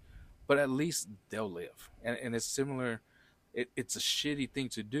person, but at least they'll live. And it's similar. It's a shitty thing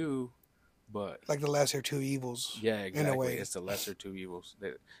to do, but like the lesser two evils yeah, in a exactly. way. It's the lesser two evils.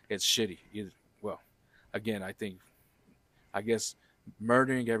 It's shitty. Well, again, I guess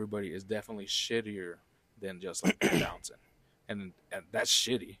murdering everybody is definitely shittier than just like bouncing, and that's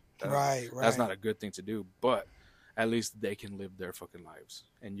shitty. Right, That's right, not a good thing to do. But at least they can live their fucking lives,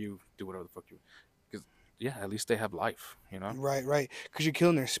 and you do whatever the fuck you. Because yeah, at least they have life. right. Because you're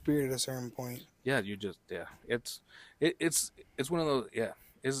killing their spirit at a certain point. Yeah, you just yeah. It's one of those yeah.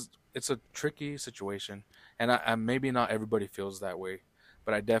 It's a tricky situation, and I maybe not everybody feels that way,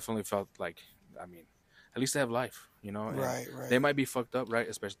 but I definitely felt like I mean, at least they have life, and Right, they right. might be fucked up, right?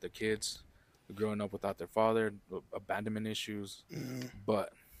 Especially the kids growing up without their father, abandonment issues, Mm,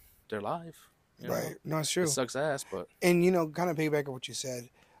 but they're alive. right. No, it's It true. sucks ass, but And kind of piggyback on what you said.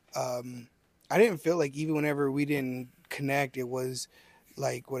 Um, I didn't feel like even whenever we didn't connect, it was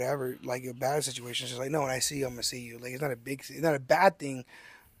like whatever, like a bad situation. It's just like no, when I see you, I'm gonna see you. Like it's not a bad thing.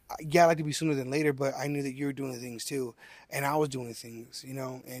 Yeah, I like to be sooner than later, but I knew that you were doing the things too, and I was doing the things,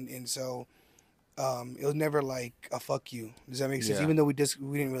 and so it was never like a fuck you. Does that make sense? yeah, Even though we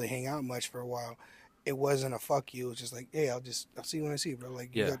didn't really hang out much for a while, it wasn't a fuck you. It was just like, hey, I'll see you when I see you, bro.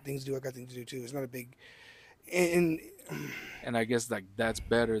 Like you yeah. got things to do, I got things to do too. It's not a big and And I guess like that's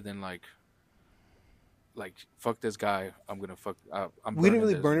better than like fuck this guy. I'm gonna fuck. I'm we didn't burning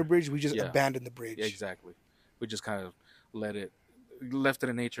really this. burn a bridge. We just Yeah, abandoned the yeah, bridge. exactly. We just kind of let it left it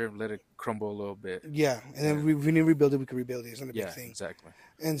in nature, let it crumble a little bit. Yeah, and then And we need to rebuild it. We can rebuild it. It's not a big yeah, thing. exactly.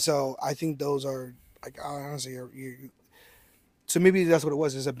 And so I think those are like honestly, so maybe that's what it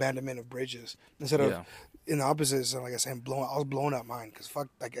was. Is abandonment of bridges instead of Yeah, in the opposite. So like I said, I was blowing up mine because fuck,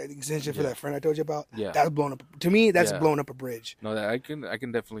 like extension for yeah, that friend I told you about. yeah, That's blown up. To me, that's yeah. blowing up a bridge. No, that I can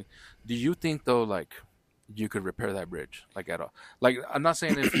definitely. Do you think though, like you could repair that bridge, like at all? Like I'm not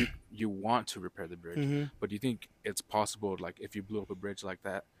saying if you want to repair the bridge, Hmm. but do you think it's possible? Like if you blew up a bridge like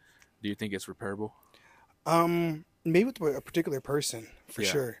that, do you think it's repairable? Maybe with a particular person for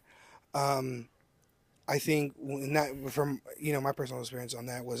Yeah, sure. Um, I think that from my personal experience on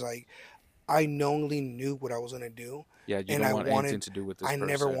that was like I knowingly knew what I was gonna do, yeah. You and don't want anything to do with this I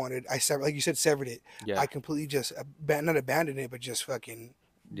never person. wanted. Like you said, severed it. Yeah, I completely just not abandoned it, but just fucking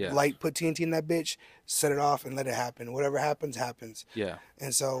yeah, put TNT in that bitch, set it off, and let it happen. Whatever happens, happens. yeah,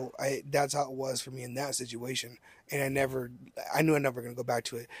 And so that's how it was for me in that situation. And I knew I never going to go back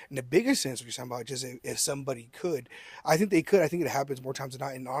to it. In the bigger sense, we're talking about just if somebody could, I think they could. I think it happens more times than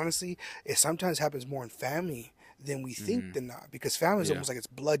not. And honestly, it sometimes happens more in family than we think hmm, than not. Because family is yeah, almost like it's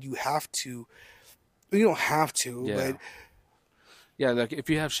blood. You don't have to, yeah. but Yeah, like if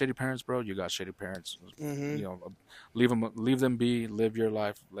you have shitty parents, bro, you got shitty parents. Hmm. You know, leave them be, live your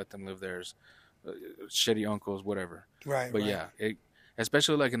life, let them live theirs. Shitty uncles, whatever. Right, But right. yeah,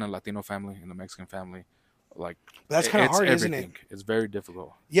 especially like in a Latino family, in a Mexican family, like But that's kind of it's hard, isn't it? everything. It's very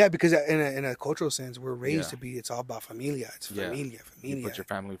difficult. Yeah, because in a cultural sense, we're raised Yeah, to be. It's all about familia. It's yeah. familia, You put familia. your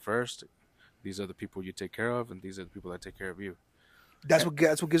family first. These are the people you take care of, and these are the people that take care of you. That's Eh,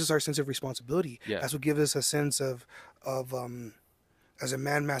 what gives us our sense of responsibility. Yeah, That's what gives us a sense of as a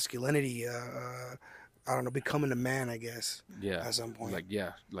man masculinity. I don't know, becoming a man. I guess yeah. at some point.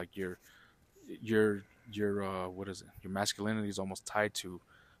 Like your what is it? Your masculinity is almost tied to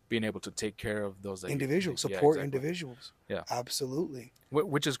being able to take care of those that you. Individuals Yeah, support exactly. individuals. Yeah, Absolutely.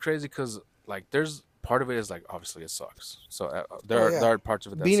 which is crazy because like there's part of it is like obviously it sucks. So Oh there yeah, are parts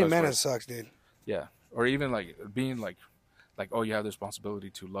of it that being a sucks man for that sucks, dude. yeah, or even like being like oh you have the responsibility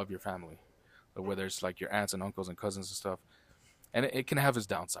to love your family, whether it's like your aunts and uncles and cousins and stuff, and it can have its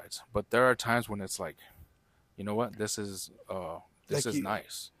downsides. But there are times when it's like, you know what, this Like is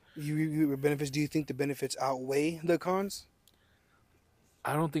nice. you benefits. Do you think the benefits outweigh the cons?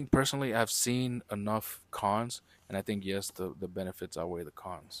 I don't think personally I've seen enough cons, and I think yes, the benefits outweigh the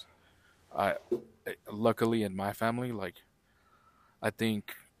cons. I luckily in my family, like I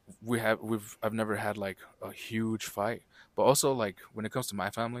think I've never had like a huge fight, but also like when it comes to my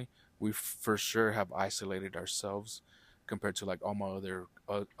family, we for sure have isolated ourselves compared to like all my other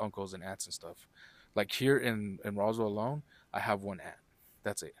uncles and aunts and stuff. Like here in Roswell alone, I have one aunt.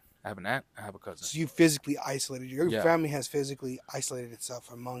 That's it. I have an aunt. I have a cousin. So you physically isolated. Your Yeah, family has physically isolated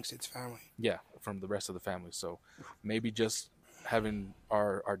itself amongst its family. yeah, from the rest of the family. So maybe just having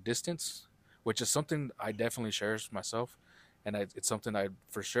our distance, which is something I definitely cherish myself, and it's something I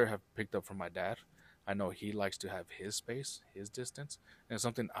for sure have picked up from my dad. I know he likes to have his space, his distance, and it's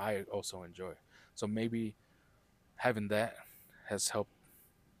something I also enjoy. So maybe having that has helped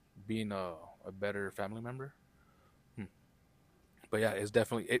being a better family member. Hmm. But yeah, it's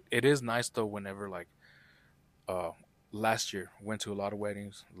definitely it is nice though whenever like uh last year went to a lot of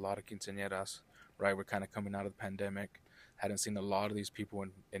weddings, a lot of quinceañeras, right? We're kind of coming out of the pandemic. Hadn't seen a lot of these people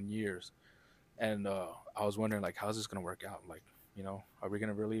in years. And I was wondering like how's this gonna work out? Like, you know, are we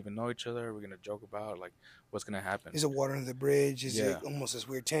gonna really even know each other? Are we gonna joke about like what's gonna happen? Is it water under the bridge? Is it Yeah. almost this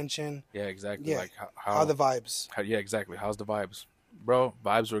weird tension? Yeah, exactly. Yeah. Like How are the vibes? yeah, exactly. How's the vibes? Bro,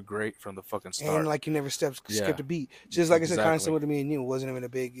 vibes were great from the fucking And start. like you never Yeah, skipped a beat. Just like I said, kind of exactly. similar to me and you. It wasn't even a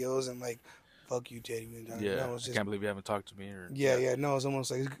big. It wasn't like, fuck you, Teddy. Yeah, No, it's I just can't believe you haven't talked to me or yeah, yeah. No, it's almost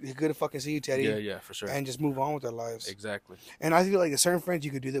like it's good to fucking see you, yeah, Teddy, yeah, for sure. and just move on with our lives. Exactly. And I feel like certain friends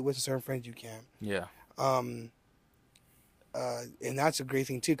you could do that with, certain friends you can. Yeah. Um, and that's a great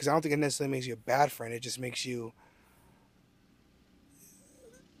thing too, because I don't think it necessarily makes you a bad friend. It just makes you,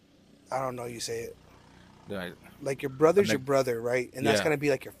 I don't know, you say it Yeah. like your I brother's your make, brother, right? And that's yeah. gonna be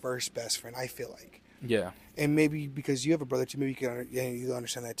like your first best friend. I feel like, Yeah. and maybe because you have a brother too, maybe you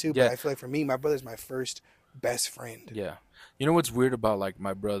understand that too. But Yeah. I feel like for me, my brother's my first best friend. Yeah. You know what's weird about like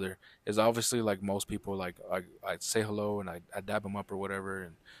my brother is obviously like most people like I say hello and I dab him up or whatever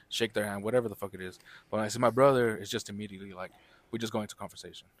and shake their hand, whatever the fuck it is. But when I see my brother, it's just immediately like we just go into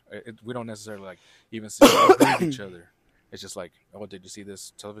conversation. We don't necessarily like even see or greet each other. It's just like, oh, did you see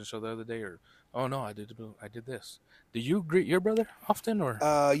this television show the other day? Or, oh no, I did this. Do you greet your brother often or?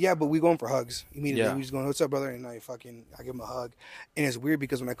 Yeah, but we going for hugs immediately. Yeah. We just going, "What's up, brother?" And I give him a hug. And it's weird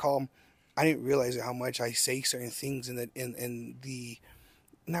because when I call him, I didn't realize how much I say certain things in the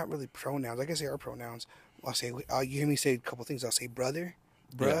not really pronouns. I guess they are pronouns. I'll say, you hear me say a couple things. I'll say brother,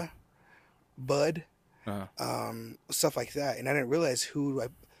 Yeah. bruh, bud, Uh-huh. stuff like that. And I didn't realize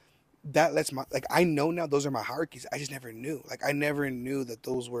that lets my, like, I know now those are my hierarchies. I just never knew. Like, I never knew that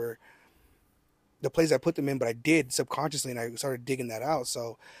those were the place I put them in, but I did subconsciously, and I started digging that out.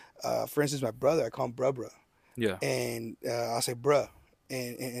 So, for instance, my brother, I call him bruh, Yeah. and I'll say bruh,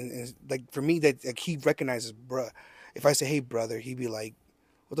 and like for me, that like, he recognizes bruh. If I say hey brother, he'd be like,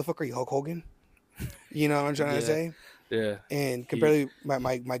 "What the fuck are you, Hulk Hogan?" You know what I'm trying to Yeah. say? Yeah. And He. compared to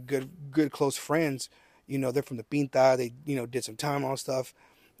my good close friends, they're from the Pinta. They did some time on stuff,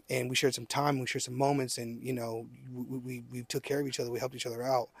 and we shared some time, we shared some moments, and we took care of each other, we helped each other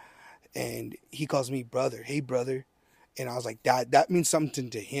out. And he calls me brother, hey brother, and I was like, that means something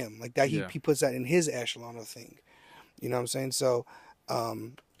to him, like that he Yeah. he puts that in his echelon of thing. You know what I'm saying? So,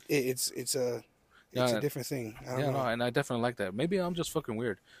 it's a Yeah. different thing. I don't Yeah, no, know. and I definitely like that. Maybe I'm just fucking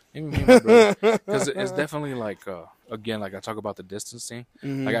weird. Maybe me and my brother, because it's definitely like again, like I talk about the distance thing.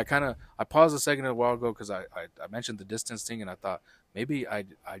 Like Hmm. I paused a second a while ago because I mentioned the distance thing, and I thought maybe I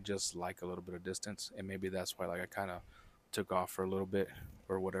just like a little bit of distance, and maybe that's why like I kind of took off for a little bit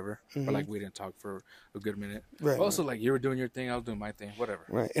or whatever, or Mm-hmm. like we didn't talk for a good minute. Right, But also, right, like you were doing your thing, I was doing my thing, whatever.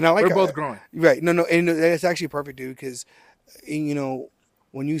 right. And I like We're both growing. right. No, no, and that's actually perfect, dude. Because you know,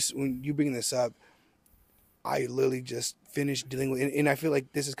 when you bring this up, I literally just finished dealing with, and I feel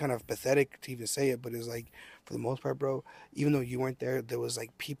like this is kind of pathetic to even say it, but it's like for the most part, bro. Even though you weren't there, there was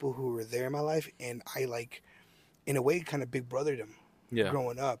like people who were there in my life, and I like, in a way, kind of big brothered them Yeah,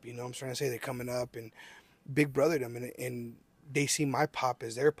 growing up. You know what I'm trying to say? They're coming up and big brothered them, and they see my pop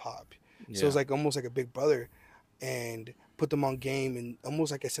as their pop. So yeah, it's like almost like a big brother, and put them on game, and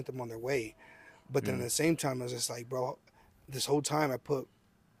almost like I sent them on their way. But then at mm, the same time, I was just like, bro, this whole time I put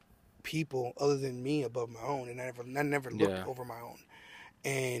people other than me above my own, and I never looked yeah, over my own.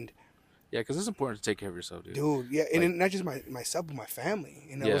 And yeah. Because it's important to take care of yourself, dude. dude, yeah, and Like, then not just myself, but my family.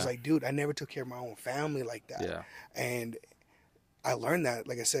 And I was yeah, like, dude, I never took care of my own family like that. yeah, And I learned that,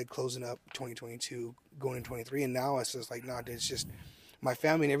 like I said, closing up 2022, going in 23, and now it's just like, nah, it's just my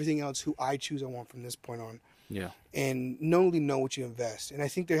family and everything else who I choose I want from this point on. yeah, And not only know what you invest, and I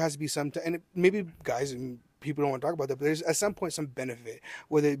think there has to be some, and maybe guys and people don't want to talk about that, but there's at some point some benefit,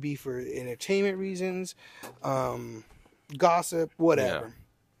 whether it be for entertainment reasons, gossip, yeah, whatever.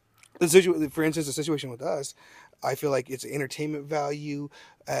 For instance, the situation with us, I feel like it's an entertainment value.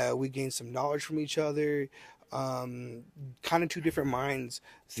 We gain some knowledge from each other. Kind of two different minds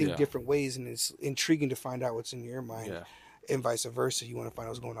think yeah, different ways, and it's intriguing to find out what's in your mind, yeah. and vice versa. You want to find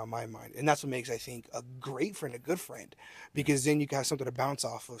out what's going on in my mind, and that's what makes, I think, a great friend a good friend, because then you can have something to bounce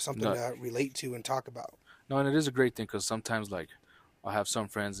off of, something No, to relate to and talk about. no, and it is a great thing because sometimes, like, I have some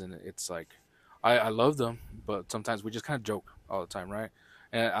friends and it's like, I love them, but sometimes we just kind of joke all the time, right?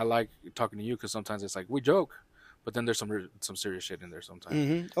 And I like talking to you because sometimes it's like we joke, but then there's some serious shit in there sometimes.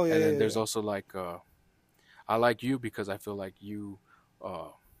 Oh yeah, And yeah, then yeah, there's yeah. also like, I like you because I feel like uh,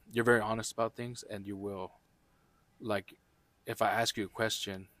 you're very honest about things, and you will, like, if I ask you a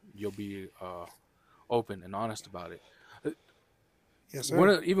question, you'll be open and honest about it. Uh, Yes,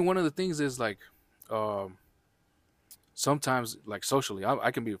 sir. Even one of the things is like, um, sometimes like socially,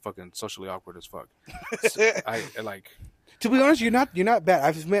 I can be fucking socially awkward as fuck. I like, To be honest, you're not bad.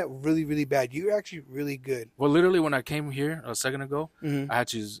 I've met really really bad. You're actually really good. well, literally when I came here a second ago, Hmm. I had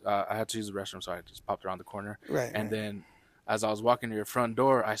to use the restroom, so I just popped around the corner, Right, and right. then as I was walking to your front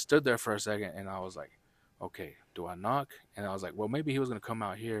door, I stood there for a second, and I was like, okay, do I knock? And I was like, well, maybe he was gonna come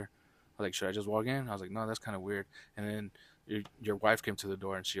out here. I was like, should I just walk in? I was like, no, that's kind of weird. And then your wife came to the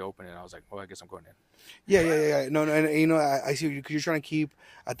door and she opened it. And I was like, well, I guess I'm going in. Yeah, yeah, yeah, yeah. No, no, and you know, I see, because you're trying to keep,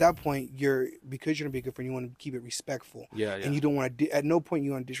 at that point, because you're gonna be a good friend, you want to keep it respectful, Yeah, and yeah, you don't want to. At no point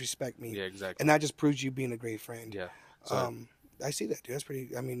you want to disrespect me, yeah, and exactly. that just proves you being a great friend. Yeah. So Um, I see that, dude. That's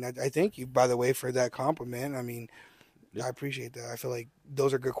pretty. I mean, I thank you, by the way, for that compliment. I mean, yeah, I appreciate that. I feel like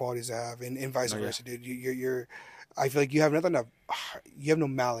those are good qualities to have, and vice no, yeah, versa, dude. You're. I feel like you have nothing to. You have no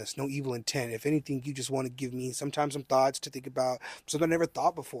malice, no evil intent. If anything, you just want to give me sometimes some thoughts to think about, something I never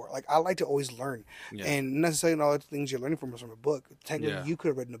thought before. Like, I like to always learn, yeah, and not necessarily all the things you're learning from is from a book. Technically, yeah, you could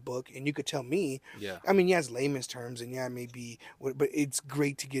have written a book, and you could tell me. yeah, I mean, yeah, it's layman's terms, and yeah, maybe, but it's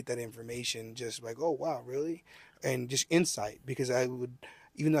great to get that information. Just like, oh wow, really, and just insight, because I would,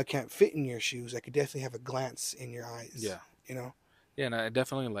 even though I can't fit in your shoes, I could definitely have a glance in your eyes. yeah, You know. yeah. And I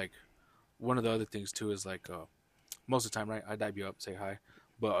definitely like one of the other things too is like, most of the time, right? I dab you up, say hi,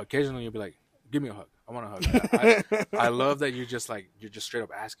 but occasionally you'll be like, "Give me a hug. I want a hug." And I love that you just like you're just straight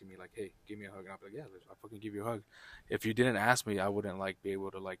up asking me like, "Hey, give me a hug," and I'll be like, "Yeah, I'll fucking give you a hug." If you didn't ask me, I wouldn't like be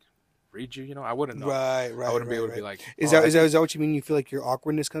able to like read you. You know, I wouldn't know. Right, I right, wouldn't be right, able to be right. like, Is "Oh, that I is that think." is that what you mean? You feel like your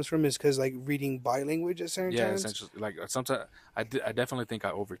awkwardness comes from, is because like reading body language at certain Yeah, times? essentially, like sometimes I definitely think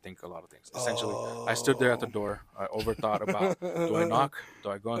I overthink a lot of things. Essentially, I stood there at the Oh. door. I overthought about, do I knock? Do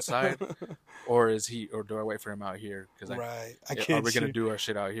I go inside? Or is he, or do I wait for him out here? Because Right. I are we get gonna you. do our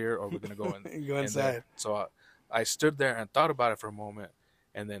shit out here, or are we gonna go Go in there? inside. So I stood there and thought about it for a moment,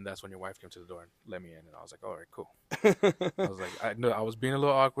 and then that's when your wife came to the door and let me in, and I was like, all right, cool. I was like, I know I was being a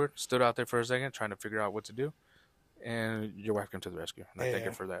little awkward, stood out there for a second, trying to figure out what to do, and your wife came to the rescue, and I thank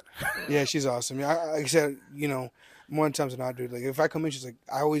her Yeah. for that. Yeah, she's awesome. Yeah, like I said, more times than not, dude. Like if I come in, she's like,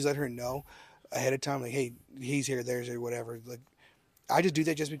 I always let her know ahead of time, like, hey, he's here, there's or whatever. Like I just do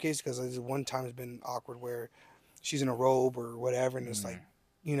that just in case, because like, one time has been awkward where she's in a robe or whatever, and it's like,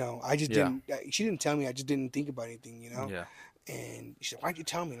 Mm, I just yeah, didn't. She didn't tell me. I just didn't think about anything, yeah, And she said, "Why'd you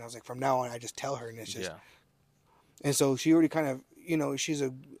tell me?" And I was like, "From now on, I just tell her." And it's just, yeah, and so she already kind of, she's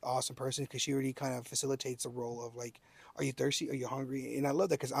a awesome person, because she already kind of facilitates the role of like, "Are you thirsty? Are you hungry?" And I love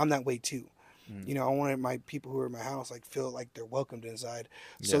that, because I'm that way too. mm, I wanted my people who are in my house like feel like they're welcomed inside.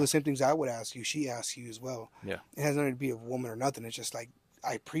 So yeah, the same things I would ask you, she asks you as well. yeah, It has nothing to be a woman or nothing. It's just like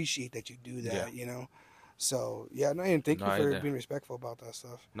I appreciate that you do yeah, that. So yeah, no, and thank No, you for being respectful about that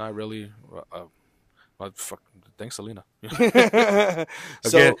stuff. not really. Well, fuck, thanks, Selena. Again,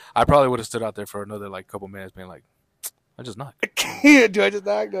 So I probably would have stood out there for another like couple minutes, being like, "I just knocked." do I just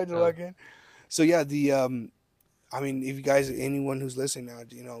knock? Do I just Uh, walk in? So yeah, the I mean, if you guys, anyone who's listening now,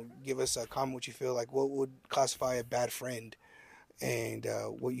 give us a comment what you feel like. What would classify a bad friend, and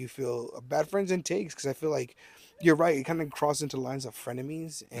what you feel a bad friends and takes? Because I feel like you're right. It kind of crosses into lines of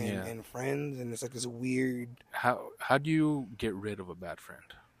frenemies and yeah. and friends, and it's like this weird. How do you get rid of a bad friend?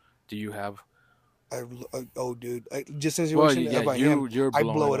 Do you have? Oh, dude, just in the Well, situation yeah, of I am, you're I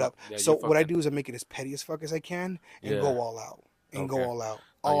blow blowing it up. up. Yeah, So you what I fucking do is I make it as petty as fuck as I can and yeah. go all out and go Okay. all out,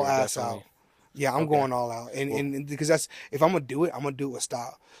 Oh, all you're ass definitely out. Yeah, I'm okay. going all out, and, Well, and because that's if I'm gonna do it with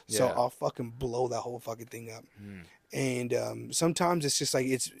style. So yeah. I'll fucking blow that whole fucking thing up. Mm, And sometimes it's just like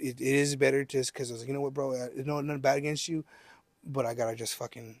it is better just because I was like, you know what, bro, nothing bad against you, but I gotta just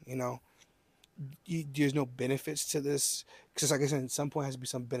fucking there's no benefits to this because like I said, at some point has to be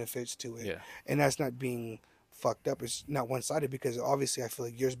some benefits to it, yeah. and that's not being fucked up. It's not one sided because obviously I feel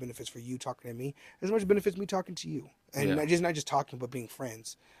like there's benefits for you talking to me as much benefits me talking to you, and Yeah. not just talking but being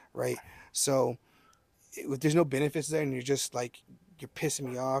friends, right? So if there's no benefits there, and you're just like you're pissing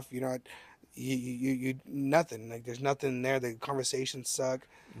me off, you're not. You nothing like there's nothing there. The conversations suck.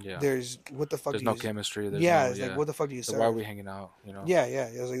 Yeah. There's what the fuck There's do no you? chemistry. There's Yeah, no it's like yeah. what the fuck do you So why are serve? we hanging out? You know. Yeah.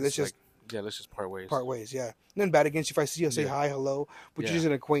 It was like let's It's like just yeah. Let's just part ways. part ways. Yeah, nothing bad against you. If I see you, I'll say Yeah. hi, hello, but you're Yeah. just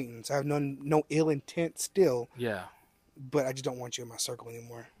an acquaintance. I have no ill intent still, Yeah. but I just don't want you in my circle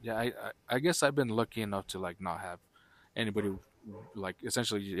anymore. Yeah. I guess I've been lucky enough to like not have anybody like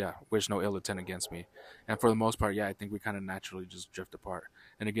essentially yeah wish no ill intent against me, and for the most part yeah I think we kind of naturally just drift apart.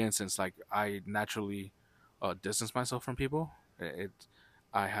 And again, since like I naturally distance myself from people,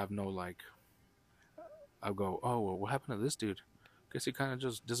 I have no like I'll go oh well what happened to this dude? Guess he kind of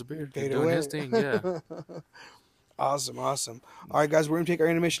just disappeared. He's Fade doing his away. thing. Yeah. Awesome. All right, guys, we're gonna take our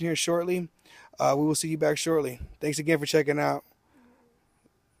intermission here shortly. We will see you back shortly. Thanks again for checking out.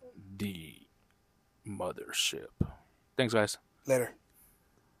 The mothership. Thanks, guys. Later.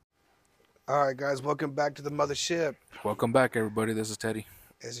 All right, guys, welcome back to the mothership. Welcome back, everybody. This is Teddy.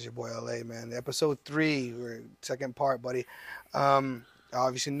 This is your boy LA, man. Episode 3, we're second part, buddy.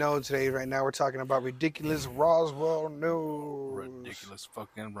 Obviously know today, right now, we're talking about ridiculous Roswell news. Ridiculous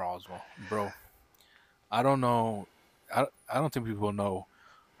fucking Roswell, bro. I don't know. I don't think people know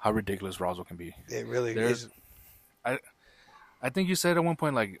how ridiculous Roswell can be. It really There's, is. I think you said at one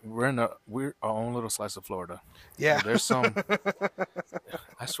point like we're our own little slice of Florida. Yeah. There's some.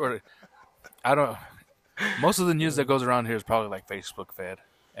 I swear to, I don't. Most of the news that goes around here is probably like Facebook fed,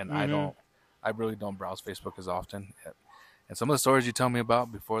 and I really don't browse Facebook as often. And some of the stories you tell me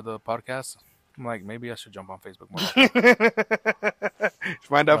about before the podcast, I'm like, maybe I should jump on Facebook more.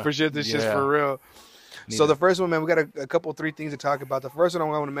 Find out for shit. This shit's yeah. for real. Need So it. the first one, man, we got a couple, 3 things to talk about. The first one I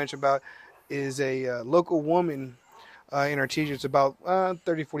want to mention about is a local woman in Artesia. It's about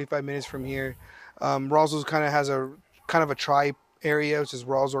 30, 45 minutes from here. Roswell kind of has a tri area, which is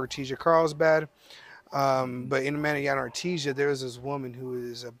Roswell, Artesia, Carlsbad. But in Manayana, Artesia, there's this woman who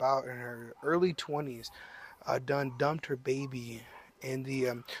is about in her early 20s, dumped her baby in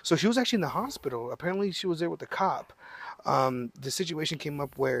the. So she was actually in the hospital. Apparently, she was there with the cop. The situation came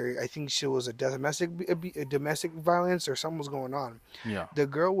up where I think she was a domestic violence or something was going on. Yeah. The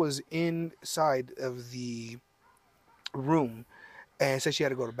girl was inside of the room and said she had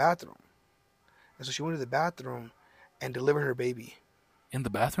to go to the bathroom. And so she went to the bathroom and delivered her baby. In the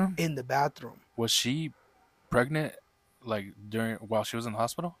bathroom? In the bathroom. Was she pregnant like while she was in the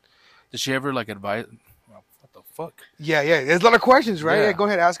hospital? Did she ever like advise what the fuck? Yeah. There's a lot of questions, right? Yeah. Yeah, go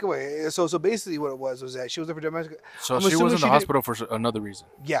ahead, ask away. So basically what it was that she was there for domestic. So I'm she was assuming in the hospital for another reason.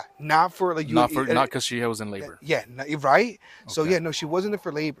 Yeah, not for like Not because she was in labor. Yeah, right. So Okay. yeah, no, she wasn't there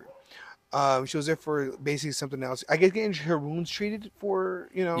for labor. She was there for basically something else. I guess getting her wounds treated for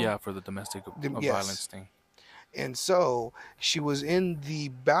Yeah, for the domestic yes. violence thing. And so she was in the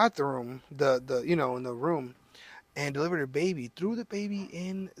bathroom, the in the room, and delivered her baby. Threw the baby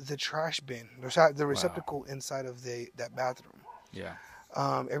in the trash bin, the receptacle inside of that bathroom. Yeah.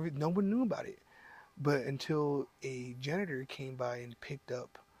 No one knew about it, but until a janitor came by and picked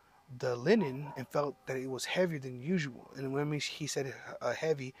up the linen and felt that it was heavier than usual. And when he said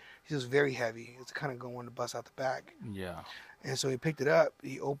heavy, he was very heavy. It's kind of going to bust out the back. Yeah. And so he picked it up.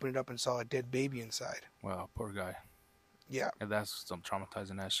 He opened it up and saw a dead baby inside. Well, poor guy. Yeah. And that's some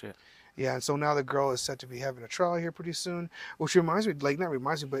traumatizing ass shit. Yeah, and so now the girl is set to be having a trial here pretty soon, which reminds me, like not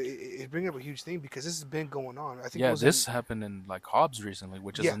reminds me, but it brings up a huge thing because this has been going on. I think this happened in like Hobbs recently,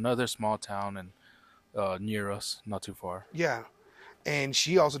 which is another small town and near us, not too far. Yeah, and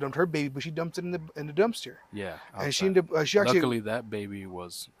she also dumped her baby, but she dumped it in the dumpster. Yeah. And she ended up, she actually, luckily, that baby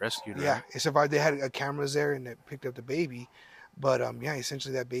was rescued, yeah, right? it survived. They had cameras there and it picked up the baby, but yeah,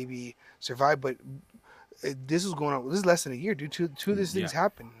 essentially that baby survived. But this was going on. This is less than a year, dude. Two of these things Yeah.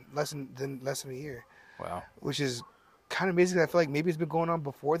 happened less than a year, Wow. which is kind of amazing. I feel like maybe it's been going on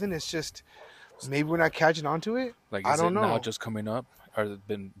before then. It's just maybe we're not catching on to it. Like, I is don't it now know. just coming up? Or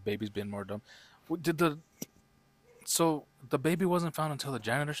babies been more dumb? Did so the baby wasn't found until the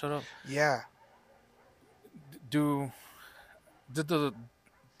janitor showed up? Yeah. Do did the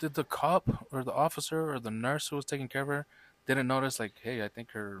did the cop or the officer or the nurse who was taking care of her didn't notice, like, hey, I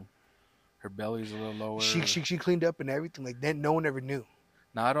think her belly's a little lower? She cleaned up and everything. Like then, no one ever knew.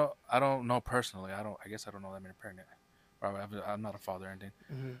 Now I don't know personally. I guess I don't know that many pregnant. Or I'm not a father or anything.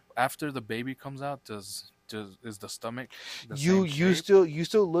 Hmm. After the baby comes out, is the stomach the You same shape? you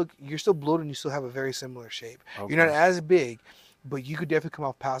still look, you're still bloated and you still have a very similar shape. You're not Okay. as big, but you could definitely come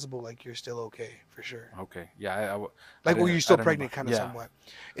off passable. Like you're still okay for sure. Okay. Yeah. I Like where didn't, you're I still didn't know pregnant, about- kind of Yeah. somewhat.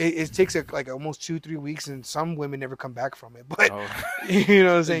 It takes like almost 2-3 weeks, and some women never come back from it. But Oh. you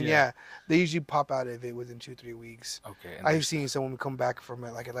know what I'm saying? Yeah. Yeah, they usually pop out of it within 2-3 weeks. Okay. And I've seen someone come back from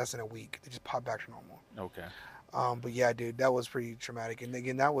it like in less than a week. They just pop back to normal. okay. But yeah, dude, that was pretty traumatic. And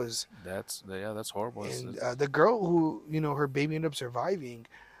again, that was, That's horrible. and the girl who, her baby ended up surviving,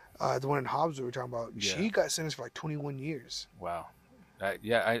 the one in Hobbs we were talking about, Yeah. she got sentenced for like 21 years. Wow.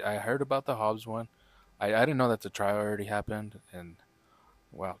 I heard about the Hobbs one. I didn't know that the trial already happened, and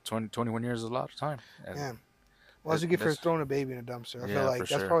wow, 21 years is a lot of time. And Yeah. Well, as you get for that's- throwing a baby in a dumpster, I Yeah, feel like for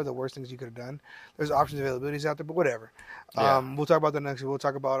that's sure. probably the worst things you could have done. There's options availabilities out there, but whatever. Yeah. We'll talk about that next week. We'll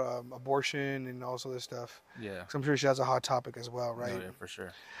talk about abortion and also this stuff. Yeah. 'Cause I'm sure she has a hot topic as well, right? No, yeah, for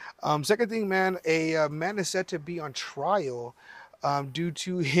sure. Second thing, man, a man is set to be on trial due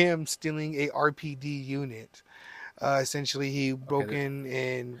to him stealing a RPD unit. Essentially, he broke Okay, in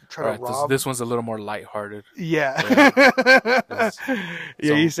and tried All right, to rob. this one's a little more lighthearted. Yeah. It's-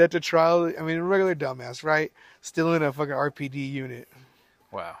 Yeah, he's so- set to trial. I mean, a regular dumbass, right? Stealing a fucking RPD unit.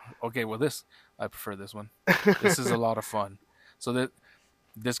 Wow. Okay. Well, I prefer this one. This is a lot of fun. So that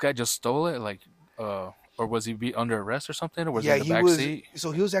this guy just stole it, like, or was he under arrest or something, or was he in the back seat?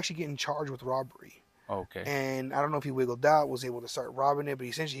 So he was actually getting charged with robbery. Okay. And I don't know if he wiggled out, was able to start robbing it, but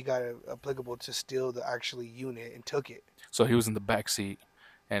essentially he got applicable to steal the actual unit and took it. So he was in the back seat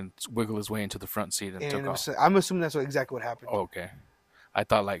and wiggled his way into the front seat and And took off. I'm assuming that's exactly what happened. Okay. I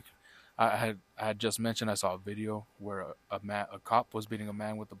thought, like, I had just mentioned I saw a video where a cop was beating a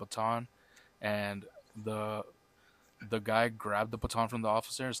man with a baton, and the guy grabbed the baton from the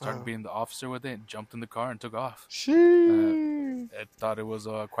officer and started beating the officer with it, and jumped in the car and took off. Sheesh. I thought it was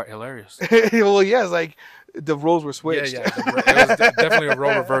quite hilarious. Well, yeah, it's like the roles were switched. Yeah. It was definitely a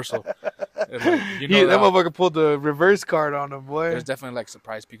role reversal. And, like, you know, That motherfucker pulled the reverse card on him, boy. there's definitely like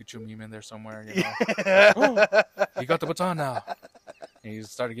surprise Pikachu meme in there somewhere. You know, oh, he got the baton now, and he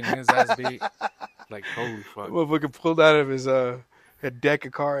started getting his ass beat. Like, holy fuck! Motherfucker pulled out of his a deck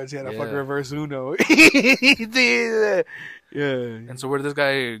of cards. He had a fucking Yeah. reverse Uno. He did that. Yeah. And so, where did this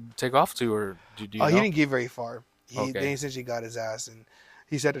guy take off to, or do you know? He didn't get very far. Okay. They essentially got his ass, and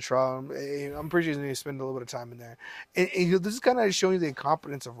he set to trial. I'm pretty sure he's going to spend a little bit of time in there. And this is kind of showing the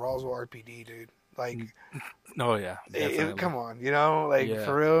incompetence of Roswell RPD, dude. Like, Oh yeah, definitely. come on, like Yeah.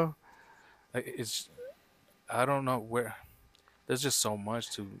 for real. Like, I don't know where. There's just so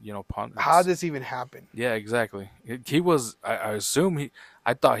much to ponder. How did this even happen? Yeah, exactly. He was. I assume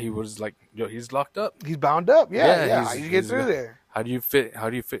I thought he was like, he's locked up. He's bound up. Yeah. Yeah, How you get through there? How do you fit?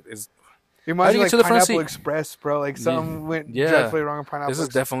 Is It reminds do me you like get to the front Pineapple seat? Express, bro. Like something went Yeah. dreadfully wrong on Pineapple this is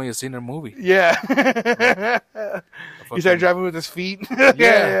Express. definitely a scene in a movie. Yeah. A He started fucking- driving with his feet.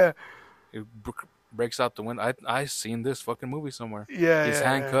 yeah. It breaks out the window. I seen this fucking movie somewhere. Yeah. He's yeah,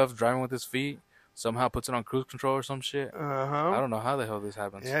 handcuffed, driving with his feet. Somehow puts it on cruise control or some shit. Uh I huh. don't know how the hell this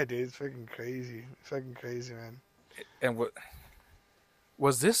happens. Yeah, dude. It's fucking crazy. It's fucking crazy, man. And what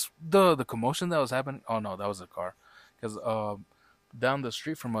was this the commotion that was happening? Oh no, that was a car. Because down the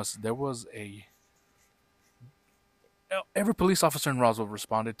street from us, there was every police officer in Roswell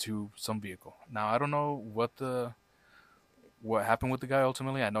responded to some vehicle. Now I don't know what happened with the guy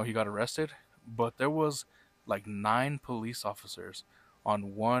ultimately. I know he got arrested, but there was like 9 police officers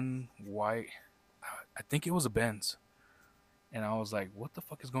on one white. I think it was a Benz, and I was like, "What the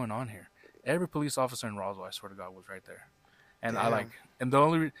fuck is going on here?" Every police officer in Roswell, I swear to God, was right there, and Damn.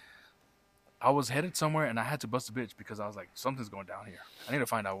 I was headed somewhere, and I had to bust a bitch because I was like, "Something's going down here. I need to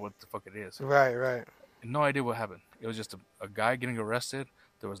find out what the fuck it is." Right, right. No idea what happened. It was just a guy getting arrested.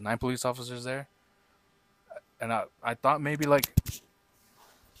 There was 9 police officers there, and I thought maybe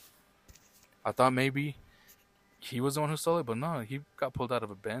he was the one who stole it, but no, he got pulled out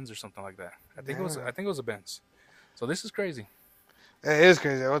of a Benz or something like that. Damn. I think it was a Benz. So this is crazy. It is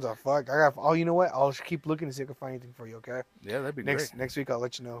crazy. What the fuck? I got. Oh, you know what? I'll keep looking to see if I can find anything for you. Okay. Yeah, that'd be great. Next week I'll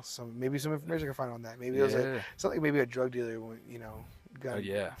let you know maybe some information I can find on that. Maybe it was something. Maybe a drug dealer. You know. Got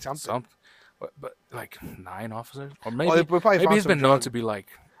something. But like 9 officers, or They maybe probably he's been known to be like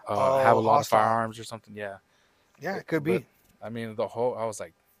have a lot of firearms or something. Yeah. Yeah, it could be. I mean, I was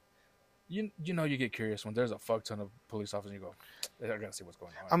like, you know, you get curious when there's a fuck ton of police officers. And you go, I gotta see what's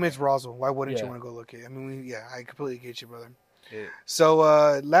going on. I mean, it's Roswell. Why wouldn't you want to go look at it? I mean, I completely get you, brother. Yeah. So,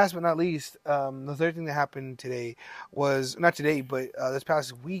 last but not least, the third thing that happened today was not today, but this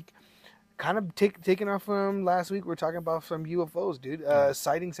past week, kind of taking off from last week. We're talking about some UFOs, dude.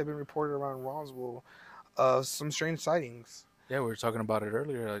 Sightings have been reported around Roswell. Some strange sightings. Yeah, we were talking about it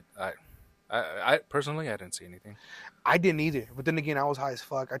earlier. I personally, I didn't see anything. I didn't either, but then again, I was high as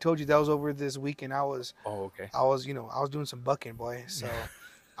fuck. I told you that was over this weekend. I was. Oh, okay. I was doing some bucking, boy. So.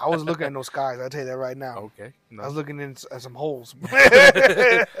 I wasn't looking at no skies. I'll tell you that right now. Okay. No. I was looking at some holes.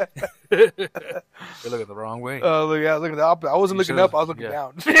 You're looking the wrong way. I was looking at the opposite. I wasn't looking up. I was looking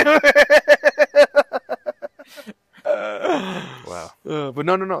down. Wow. But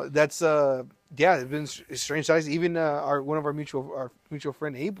no. That's it's been strange sights. Even one of our mutual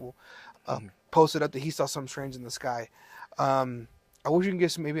friend Abel posted up that he saw something strange in the sky. I wish you can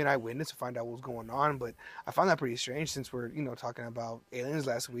get maybe an eyewitness to find out what's going on, but I found that pretty strange since we're talking about aliens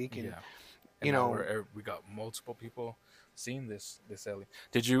last week, and we got multiple people seeing this alien.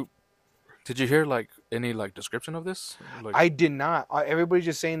 Did you hear like any like description of this? Like, I did not. Everybody's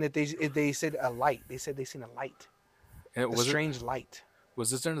just saying that they said a light. They said they seen a light, a strange light. Was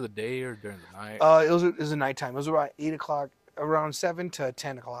this during the day or during the night? It was a nighttime. It was around 8 o'clock, around 7 to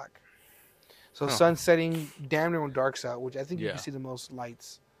 10 o'clock. So sun setting, damn near when dark's out, which I think you can see the most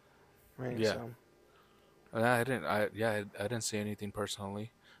lights. Right. Yeah. So. I didn't see anything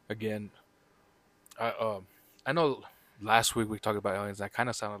personally. Again, I know last week we talked about aliens. That kind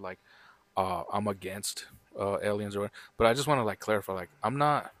of sounded like I'm against aliens or, but I just want to like clarify. Like I'm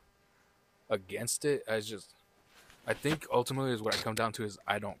not against it. I think ultimately is what I come down to is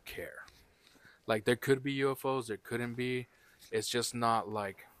I don't care. Like there could be UFOs, there couldn't be. It's just not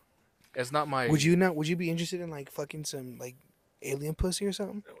like. It's not my. Would you be interested in like fucking some like alien pussy or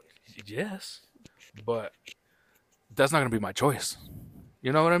something? Yes, but that's not gonna be my choice.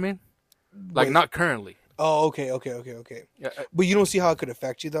 You know what I mean? Like not currently. Oh, okay. Yeah, but you don't see how it could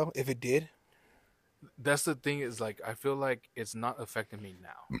affect you though if it did. That's the thing is like I feel like it's not affecting me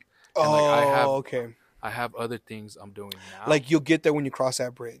now. Okay. I have other things I'm doing now. Like you'll get there when you cross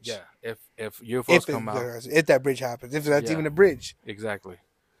that bridge. Yeah. If UFOs come out, if that bridge happens, if that's even a bridge. Exactly.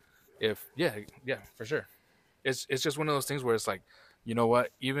 For sure. It's just one of those things where it's like, you know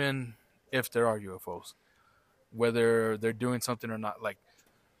what? Even if there are UFOs, whether they're doing something or not, like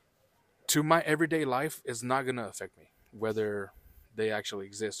to my everyday life, is not gonna affect me whether they actually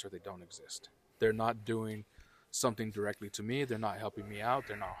exist or they don't exist. They're not doing something directly to me. They're not helping me out.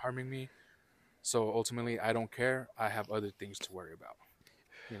 They're not harming me. So ultimately, I don't care. I have other things to worry about.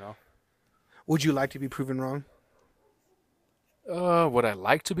 You know. Would you like to be proven wrong? Would I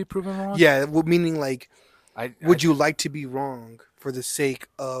like to be proven wrong? Yeah, meaning like, would you like to be wrong for the sake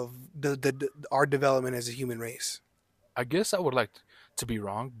of our development as a human race? I guess I would like to be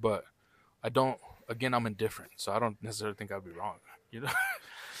wrong, but I don't. Again, I'm indifferent, so I don't necessarily think I'd be wrong. You know.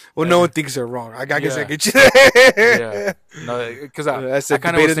 Well, no one thinks they're wrong. I guess I get you. Yeah. No, because I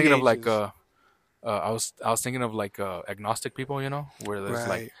kind of was thinking of like I was thinking of like agnostic people, you know, where there's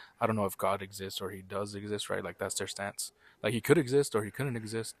like I don't know if God exists or he does exist, right? Like that's their stance. Like he could exist or he couldn't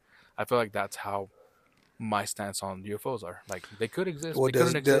exist. I feel like that's how my stance on UFOs are. Like they could exist, they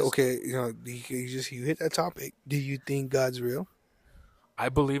couldn't exist. Okay, you hit that topic. Do you think God's real? I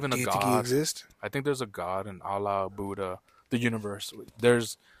believe in a God. Do you think he exists? I think there's a God, and Allah, Buddha, the universe.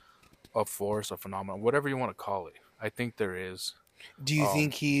 There's a force, a phenomenon, whatever you want to call it. I think there is. Do you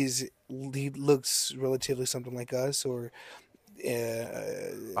think he looks relatively something like us, or?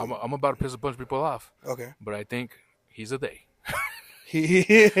 I'm about to piss a bunch of people off. Okay, but I think he's a they.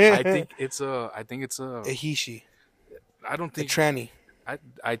 I think it's a he she. I don't think a tranny.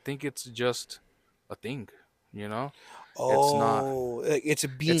 I think it's just a thing, you know. Oh, it's a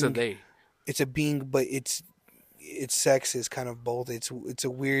being. It's a they. It's a being, but its sex is kind of both. It's a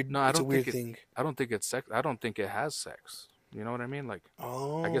weird. No, it's a weird thing. I don't think it's sex. I don't think it has sex. You know what I mean? Like,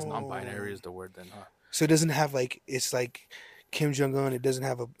 I guess non-binary is the word then. Huh? So it doesn't have like it's like Kim Jong-un. It doesn't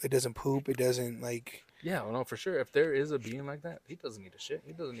have it doesn't poop. It doesn't like. Yeah, well, no, for sure. If there is a being like that, he doesn't need to shit.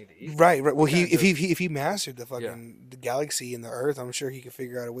 He doesn't need to eat. Right. Well, if he mastered the fucking the galaxy and the Earth, I'm sure he could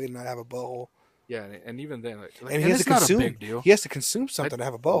figure out a way to not have a butthole. Yeah, and even then, And he and has to it's not a consume. big deal. He has to consume I, something to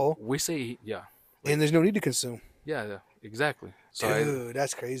have a bowl, we say, yeah, like, and there's no need to consume. yeah, exactly. So Dude,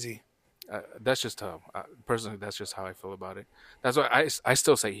 that's crazy. that's just how personally, that's just how I feel about it. That's why I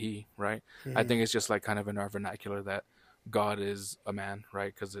still say he, right? I Hmm. think it's just like kind of in our vernacular that God is a man,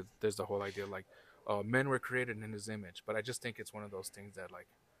 right? Because there's the whole idea like men were created in his image, but I just think it's one of those things that like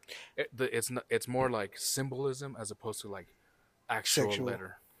it's not, it's more like symbolism as opposed to like actual Sexual,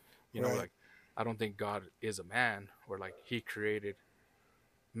 letter. You know, right? like I don't think God is a man or like he created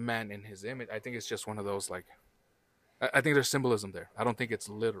man in his image. I think it's just one of those like I think there's symbolism there. I don't think it's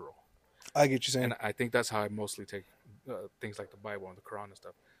literal, I get you saying. and I think that's how I mostly take things like the Bible and the Quran and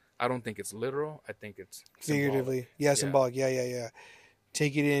stuff. I don't think it's literal. I think it's symbolic. Figuratively, yeah, Yeah, symbolic, yeah, yeah, yeah.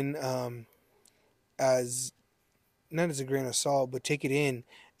 Take it in as not as a grain of salt, but take it in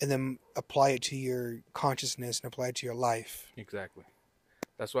and then apply it to your consciousness and apply it to your life. exactly.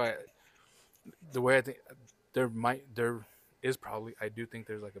 That's why the way I think there is probably I do think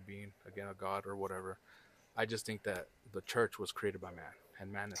there's like a being again a God or whatever. I just think that the church was created by man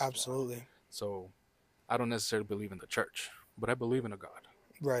and man is flawed. Absolutely. So I don't necessarily believe in the church, but I believe in a God.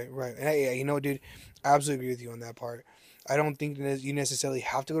 Right, right. And yeah, you know, dude, I absolutely agree with you on that part. I don't think that you necessarily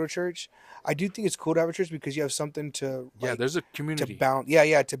have to go to church. I do think it's cool to have a church because you have something to Yeah, like there's a to community. bounce. Yeah,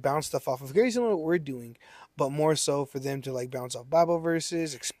 yeah, to bounce stuff off of. Very similar to what we're doing, but more so for them to like bounce off Bible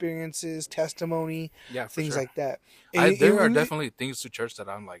verses, experiences, testimony, Yeah, for things sure. like that. I And there are definitely things to church that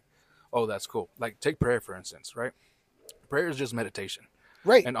I'm like, oh, that's cool. Like take prayer for instance, right? Prayer is just meditation,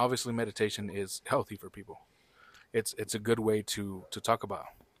 right. and obviously meditation is healthy for people. It's a good way to talk about,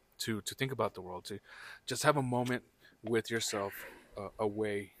 to think about the world, to just have a moment with yourself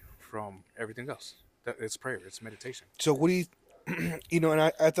away from everything else. It's prayer. It's meditation. So what do you, you know? And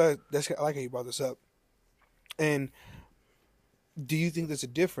I thought that's I like how you brought this up. And do you think there's a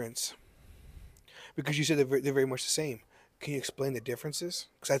difference? Because you said they're very much the same. Can you explain the differences?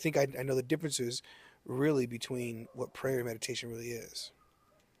 Because I think I know the differences really between what prayer and meditation really is,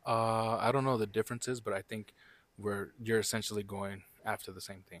 I don't know the differences, but I think you're essentially going after the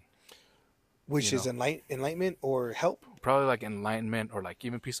same thing. You which is know, enlightenment or help. probably like enlightenment or like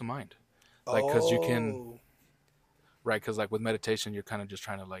even peace of mind. Like, cause you can, Oh, right? Cause like with meditation, you're kind of just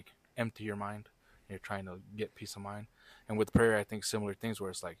trying to like empty your mind. You're trying to get peace of mind. And with prayer, I think similar things where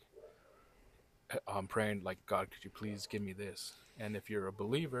it's like I'm praying like God, could you please give me this? And if you're a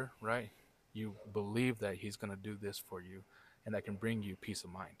believer, right, you believe that He's gonna do this for you, and that can bring you peace of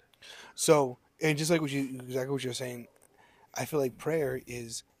mind. so and just like what you exactly what you're saying, I feel like prayer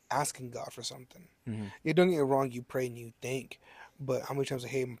is asking God for something. Mm-hmm. You don't get it wrong. You pray and you think, but how many times I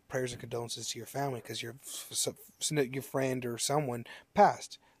hey prayers and condolences to your family because your friend or someone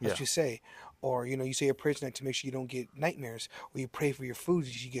passed. That's Yeah. what you say, or you know you say a prayer tonight to make sure you don't get nightmares, or you pray for your food.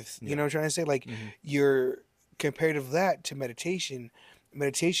 You give you Yeah. know what I'm trying to say like Mm-hmm. you're comparative that to meditation.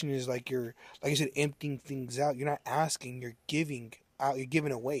 Meditation is like you're like I said emptying things out. You're not asking. You're giving out. You're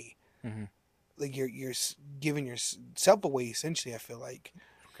giving away. Mm-hmm. Like you're giving yourself away essentially. I feel like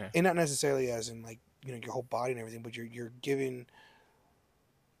Okay. and not necessarily as in like you know your whole body and everything, but you're giving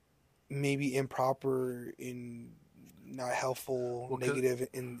maybe improper in not helpful, Well, negative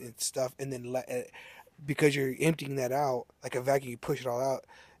and stuff, and then because you're emptying that out like a vacuum, you push it all out.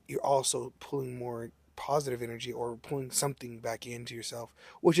 You're also pulling more positive energy or pulling something back into yourself,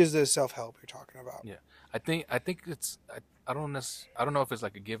 which is the self help you're talking about. yeah, I think it's I don't know if it's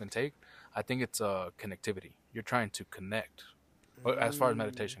like a give and take. I think it's a connectivity. You're trying to connect. But as far as Mm.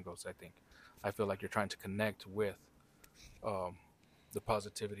 meditation goes, I feel like you're trying to connect with um, the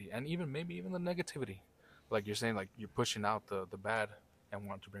positivity and even maybe even the negativity. Like you're saying, like you're pushing out the bad and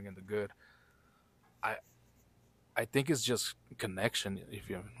want to bring in the good. I I think it's just connection, if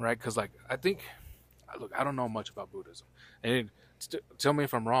you right, because like I think look, I don't know much about Buddhism, and tell me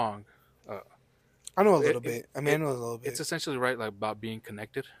if I'm wrong. Uh, I know a it, little it, bit. I mean, I it know a little it's bit. essentially right, like about being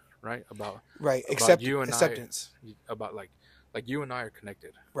connected, right? Right. About you and I, Acceptance. about like you and I are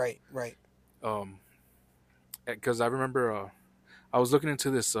connected. Right. Right. Um, because I remember I was looking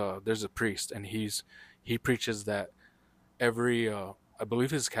into this. There's a priest, and he preaches that every I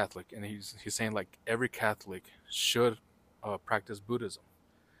believe he's Catholic, and he's saying like every Catholic should practice Buddhism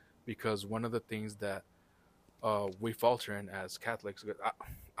because one of the things that we falter in as Catholics.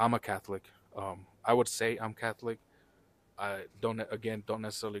 I'm a Catholic. I would say I'm Catholic. I don't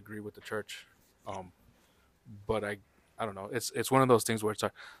necessarily agree with the church, um, but I don't know. It's one of those things where it's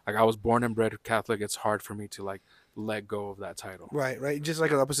like I was born and bred Catholic. It's hard for me to like let go of that title. Right. Right. Just like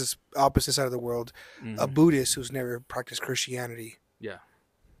an opposite side of the world, a Hmm. Buddhist who's never practiced Christianity. Yeah,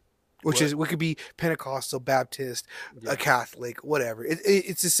 which is what could be Pentecostal, Baptist, a Yeah, Catholic, whatever.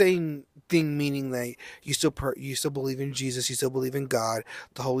 It's the same thing, meaning that you still believe in Jesus, you still believe in God,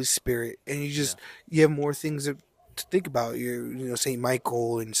 the Holy Spirit, and yeah. you have more things to think about. Your Saint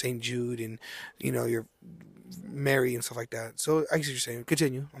Michael and Saint Jude and your Mary and stuff like that. So I guess you're saying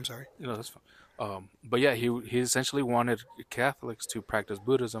continue. I'm sorry. That's fine. But yeah, he essentially wanted Catholics to practice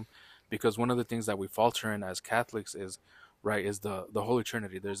Buddhism, because one of the things that we falter in as Catholics is, right, is the Holy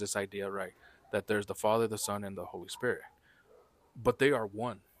Trinity. There's this idea, right, that there's the Father, the Son, and the Holy Spirit, but they are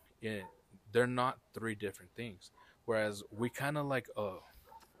one. Yeah, they're not three different things. Whereas we kind of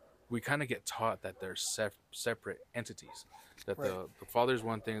get taught that they're separate entities. That Right. the Father is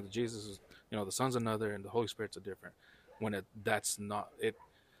one thing, the Jesus is, the Son's another, and the Holy Spirit's a different. When that's not it.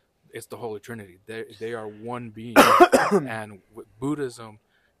 It's the Holy Trinity. They are one being, and Buddhism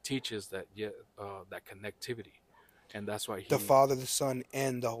teaches that, that connectivity, and that's why The he, Father, the Son,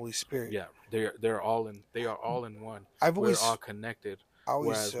 and the Holy Spirit. yeah, they are all in one. I've We're all always, connected, always,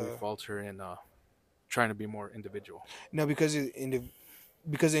 whereas we falter in trying to be more individual. no, because of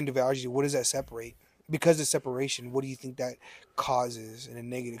individuality, what does that separate? Because of separation, what do you think that causes in a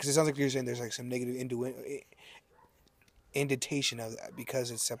negative? Because it sounds like you're saying there's like some negative indentation of that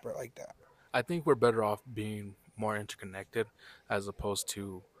because it's separate like that. I think we're better off being more interconnected as opposed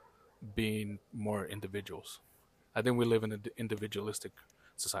to being more individuals. I think we live in an individualistic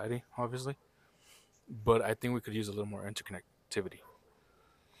society, obviously, but I think we could use a little more interconnectivity,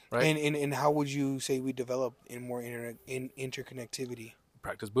 right? And how would you say we develop in more interconnectivity?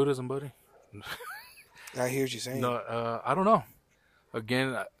 Practice Buddhism, buddy. I hear what you're No, saying. I don't know.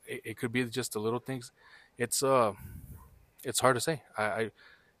 Again, it could be just the little things. It's uh, it's hard to say. I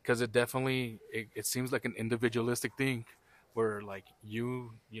because it definitely it seems like an individualistic thing, where like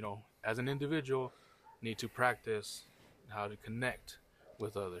as an individual need to practice how to connect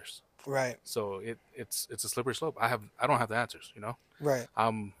with others. Right, So it's a slippery slope. I don't have the answers. right.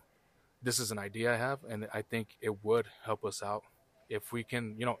 Um, this is an idea I have, and I think it would help us out if we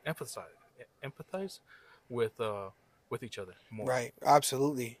can, empathize with with each other more. Right,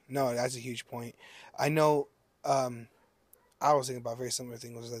 absolutely. No, that's a huge point. I know. Um, I was thinking about a very similar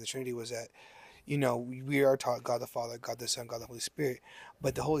thing. Was that the Trinity was that we are taught God the Father, God the Son, God the Holy Spirit,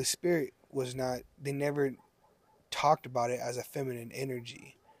 but the Holy Spirit was not. They never talked about it as a feminine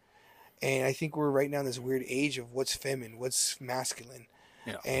energy, and I think we're right now in this weird age of what's feminine, what's masculine,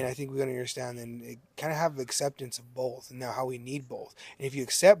 Yeah, and I think we're gonna understand and kind of have acceptance of both, and now how we need both. And if you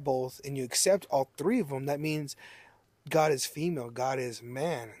accept both and you accept all three of them, that means God is female, God is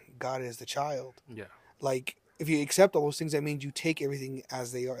man, God is the child. yeah, Like if you accept all those things, that means you take everything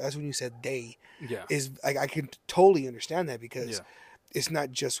as they are. That's when you said they yeah, is. I can totally understand that yeah, because it's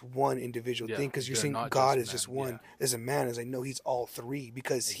not just one individual yeah. thing. Because you're They're saying not God just is men. just Yeah, one. As a man, as I know, he's all three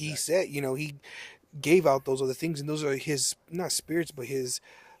because he exactly. said, he gave out those other things, and those are his not spirits, but his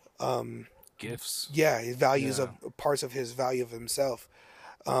um Gifts. his values Yeah, of parts of his value of himself.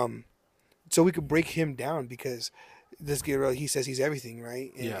 Um, so we could break him down because this guy he says he's everything,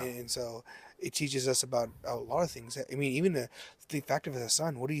 right? yeah, And so it teaches us about a lot of things. I mean, even the fact of a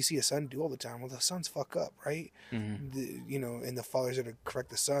son. What do you see a son do all the time? Well, the sons fuck up, right? hmm, And the fathers are to correct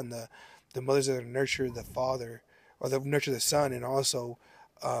the son. The mothers are to nurture the father, or the nurture the son, and also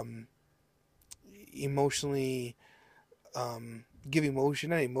um, emotionally give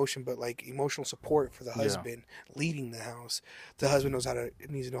emotion, not emotion, but like emotional support for the yeah, husband leading the house. The husband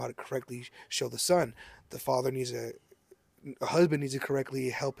needs to know how to correctly show the son. The father needs a husband needs to correctly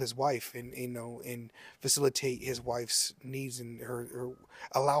help his wife and and facilitate his wife's needs and her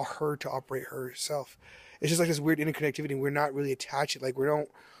allow her to operate herself. It's just like this weird interconnectivity. We're not really attached. Like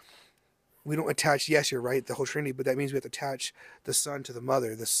we don't attach. Yes, you're right. The whole Trinity, but that means we have to attach the son to the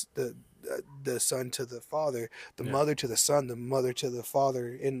mother, the son to the father, the yeah, mother to the son, the mother to the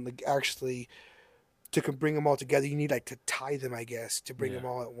father, and like actually to bring them all together, you need like to tie them, I guess, to bring yeah, them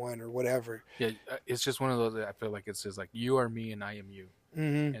all at one or whatever. yeah. It's just one of those that I feel like it's just like you are me and I am you,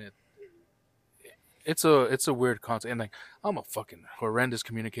 Mm-hmm. and it's a weird concept. And like I'm a fucking horrendous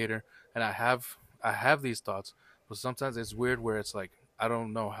communicator, and I have these thoughts, but sometimes it's weird where it's like I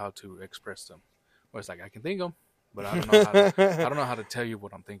don't know how to express them. Where it's like I can think them, but I don't know how to tell you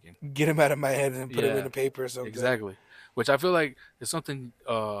what I'm thinking. Get them out of my head and put them in Yeah, a paper or something. exactly. Which I feel like is something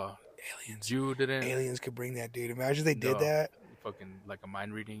Aliens, you didn't aliens could bring that, dude. Imagine they did the that. fucking like a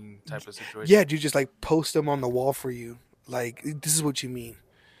mind reading type of Yeah, situation. dude, just like post them on the wall for you. Like this is what you mean.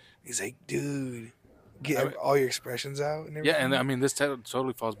 He's like, dude, I get mean, all your expressions out and yeah, and everything. I mean this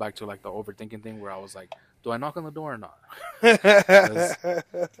totally falls back to like the overthinking thing where I was like, do I knock on the door or not? Whereas,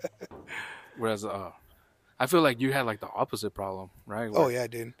 whereas I feel like you had like the opposite problem, right? Oh Where yeah,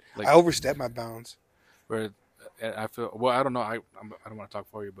 dude. like I overstepped my bounds. where I feel well. I don't know. I don't want to talk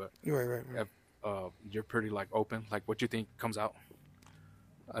for you, but You're right, right. if, you're pretty like open. Like what you think comes out.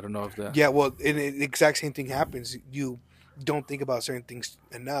 I don't know if that. Yeah, well, and the exact same thing happens. You don't think about certain things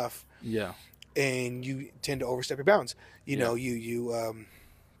enough, Yeah. and you tend to overstep your bounds. You Yeah. know, you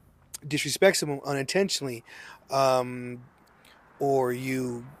disrespect someone unintentionally, um, or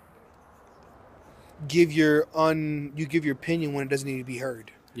you give your opinion when it doesn't need to be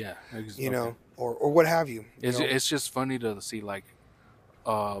heard. Yeah. You Okay. know, or what have you. You know. It's just funny to see like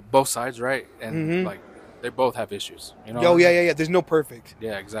both sides, right? And Mm-hmm. like they both have issues. You know what Oh I yeah, mean? yeah, yeah. There's no perfect.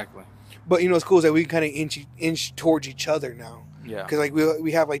 Yeah. Exactly. But you know what's cool is that we kind of inch towards each other now, Yeah. because like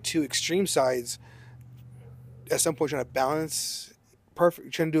we have like two extreme sides. At some point, trying to balance,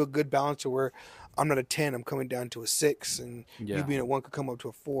 trying to do a good balance to where I'm not a 10, I'm coming down to a 6, and you Yeah. being a 1 could come up to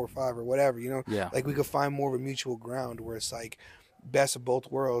a 4 or 5 or whatever. You know, Yeah. like we could find more of a mutual ground where it's like best of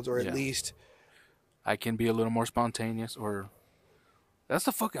both worlds, or at Yeah. least I can be a little more spontaneous, or that's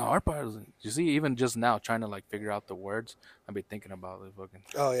the fucking hard part. You see, even just now, trying to like figure out the words, I've been thinking about it, fucking.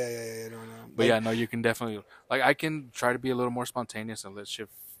 oh yeah, yeah, yeah, no, no. But Like yeah, no, you can definitely like I can try to be a little more spontaneous and let shit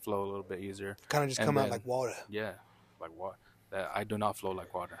flow a little bit easier. kind of just And come out then like water. yeah, like what? That I do not flow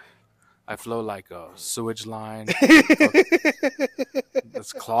like water. I flow like a sewage line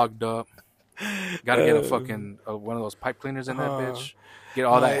that's clogged up. Got to get a fucking one of those pipe cleaners in that Uh, bitch. Get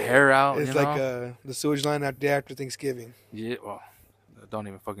all that hair out. It's You like know? the sewage line out day after Thanksgiving. Yeah. Well, don't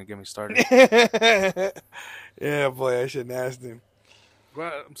even fucking get me started. Yeah, boy, I shouldn't ask him.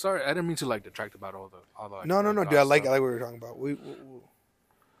 Well, I'm sorry. I didn't mean to like detract about all the like, No, no, the no, dude. God I like stuff. what we were talking about.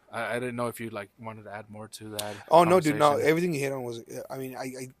 I didn't know if you like wanted to add more to that. Oh no, dude. No, conversation. everything you hit on was. I mean,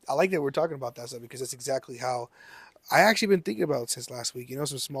 I like that we're talking about that stuff because that's exactly how I actually been thinking about it since last week. You know,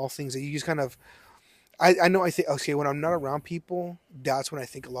 some small things that you just kind of. I know. I think okay when I'm not around people, that's when I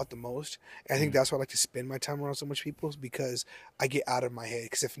think a lot the most. And I think that's why I like to spend my time around so much people because I get out of my head.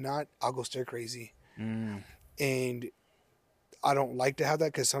 Because if not, I'll go stir crazy, Mm, and I don't like to have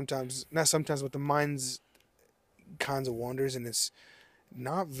that because sometimes, not sometimes, but the mind's kinds of wanders and it's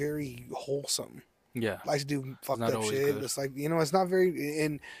not very wholesome. yeah, Likes to do it's fucked not up always shit. good. It's like it's not very.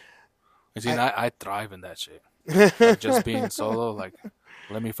 And And see, I, and I thrive in that shit. Like just being solo, like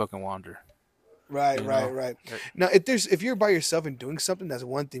let me fucking wander. right, You right, know? right. Like, Now, if you're by yourself and doing something, that's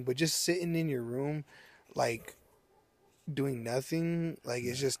one thing. But just sitting in your room, like doing nothing, like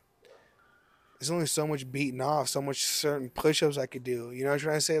it's just. There's only so much beating off, so much certain push-ups I could do. You know what I'm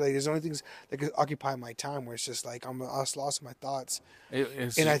trying to say? Like, there's only things that could occupy my time where it's just like I was lost in my thoughts.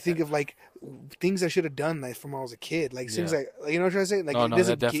 it's And I think of like things I should have done like from when I was a kid, like things yeah. like you know what I'm trying to say. Like No, it no,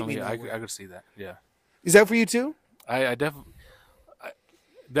 that doesn't get me definitely. I nowhere. could see that. Yeah, Is that for you too? I definitely.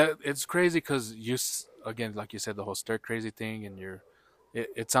 That it's crazy because again, like you said, the whole stir crazy thing, and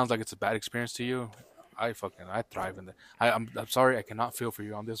it sounds like it's a bad experience to you. I thrive in that. I'm sorry, I cannot feel for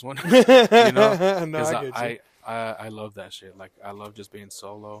you on this one. You know, No, because I get you. I love that shit. Like I love just being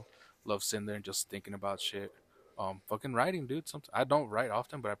solo. Love sitting there and just thinking about shit. Fucking writing, dude. Sometimes I don't write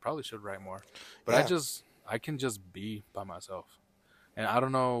often, but I probably should write more. But Yeah. I can just be by myself, and I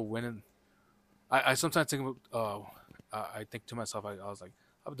don't know when. I sometimes think of I think to myself. I was like,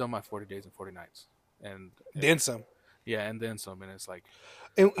 I've done my 40 days and 40 nights, and Then some. yeah, and then some, and it's like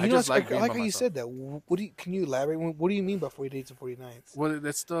And I you know, just like I being like by how you myself. said that. What do you, can you elaborate? What do you mean by 40 days and 40 nights? Well,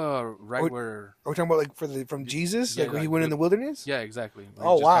 that's the right Or- where. Are we talking about like from Jesus, Yeah, like where he like went in the wilderness? Yeah, exactly. Where he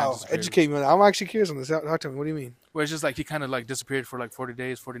Oh just kinda wow, disappeared. educate me on that. I'm actually curious on this. Talk to me. What do you mean? Where it's just like he kind of like disappeared for like 40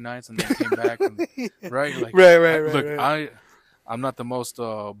 days, 40 nights, and then came back. And, right, like look, Right. I'm not the most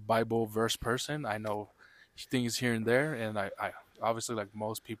Bible verse person. I know things here and there, and I obviously like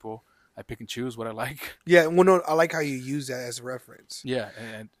most people, I pick and choose what I like. Yeah, well, no, I like how you use that as a reference. Yeah,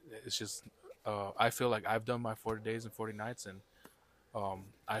 and it's just I feel like I've done my 40 days and 40 nights, and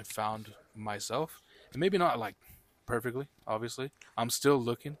I've found myself, and maybe not like perfectly. Obviously, I'm still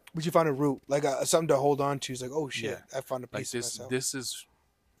looking. But you found a root, like something to hold on to. It's like, oh shit, Yeah. I found a Like piece of myself.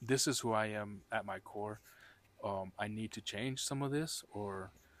 this is who I am at my core. I need to change some of this,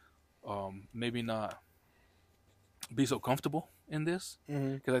 or maybe not be so comfortable in this,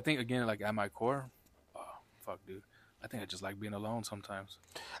 Mm-hmm. because I think again, like at my core, fuck, dude, I think I just like being alone sometimes.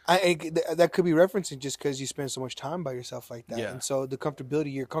 That could be referencing just because you spend so much time by yourself like that, Yeah. and so the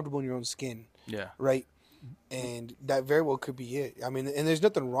comfortability, you're comfortable in your own skin, Yeah, right? And that very well could be it. I mean, and there's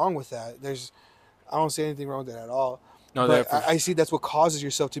nothing wrong with that. I don't see anything wrong with that at all. no, But that I see that's what causes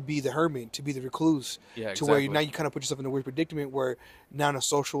yourself to be the hermit, to be the recluse, yeah, to where exactly. now you kind of put yourself in a weird predicament where now in a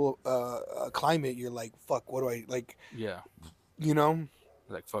social climate, you're like, fuck, what do I like? Yeah, You know?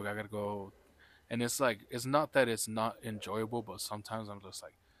 like fuck, I gotta go And it's like it's not that it's not enjoyable, but sometimes I'm just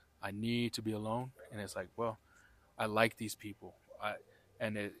like, I need to be alone, and it's like, well, I like these people.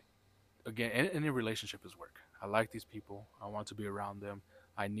 And it again, any relationship is work. I like these people. I want to be around them.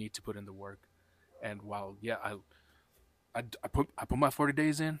 I need to put in the work. And while yeah, I put my 40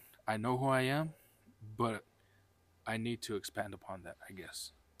 days in. I know who I am, but I need to expand upon that, I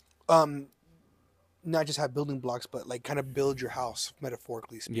guess. Um, Not just have building blocks, but like kind of build your house,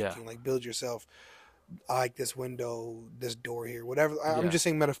 metaphorically Yeah, speaking. Like build yourself. I like this window, this door here, whatever. I'm yeah, just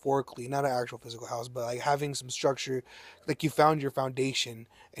saying metaphorically, not an actual physical house, but like having some structure. Like you found your foundation,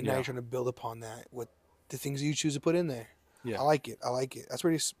 and now yeah, you're trying to build upon that with the things that you choose to put in there. yeah. I like it. I like it. That's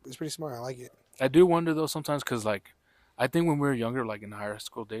pretty. It's pretty smart. I like it. I do wonder though sometimes because like I think when we were younger, like in higher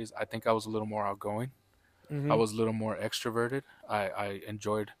school days, I think I was a little more outgoing. I Mm-hmm. was a little more extroverted. I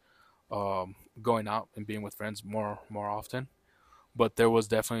enjoyed going out and being with friends more often. But there was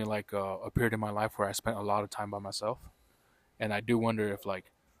definitely like a period in my life where I spent a lot of time by myself, and I do wonder if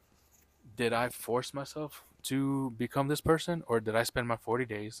like did I force myself to become this person, or did I spend my 40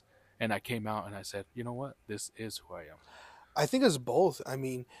 days and I came out and I said, you know what, this is who I am. I think it's both. I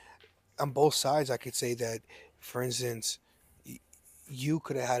mean, on both sides, I could say that, for instance, you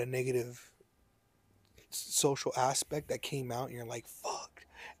could have had a negative social aspect that came out and you're like, fuck,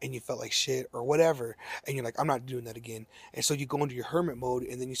 and you felt like shit or whatever, and you're like, I'm not doing that again. And so you go into your hermit mode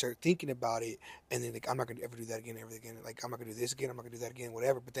and then you start thinking about it, and then like, I'm not gonna ever do that again, ever again. Like, I'm not gonna do this again, I'm not gonna do that again,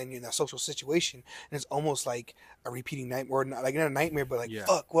 whatever. But then you're in that social situation and it's almost like a repeating nightmare, or not, like not a nightmare, but like, Yeah,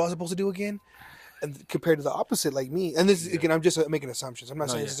 fuck, what was I supposed to do again? And compared to the opposite, like me, and this is, yeah. again, I'm just making assumptions. I'm not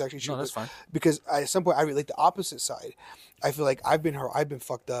No, saying yeah. this is actually No, true, but that's fine. because at some point I relate the opposite side. I feel like I've been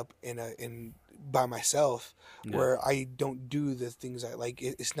fucked up in by myself, Yeah. where I don't do the things I like.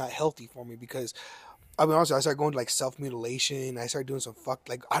 It's not healthy for me because I'll be honest. I started going to like self mutilation. I started doing some fuck.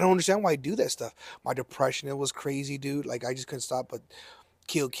 Like I don't understand why I do that stuff. My depression, it was crazy, dude. Like I just couldn't stop but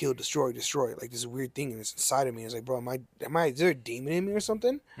kill, destroy, destroy. Like this weird thing, and it's inside of me. It's like, bro, am I? Is there a demon in me or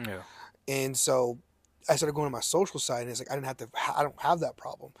something? Yeah. And so I started going to my social side, and it's like I don't have that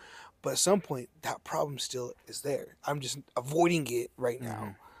problem, but at some point that problem still is there. I'm just avoiding it right Mm-hmm.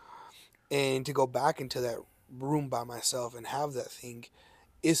 now, and to go back into that room by myself and have that thing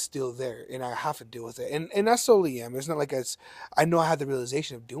is still there, and I have to deal with it. And I slowly am. It's not like I know I had the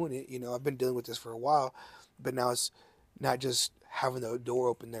realization of doing it. You know, I've been dealing with this for a while, but now it's not just having the door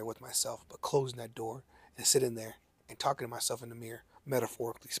open there with myself, but closing that door and sitting there and talking to myself in the mirror,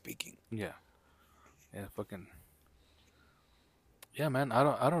 metaphorically speaking. Yeah. Yeah. Fucking. Yeah, man.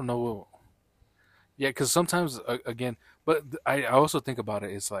 I don't know. Yeah, because sometimes again, but I also think about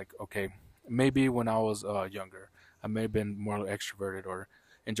it. It's like okay, maybe when I was younger, I may have been more extroverted or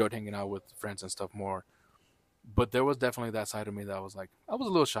enjoyed hanging out with friends and stuff more. But there was definitely that side of me that was like I was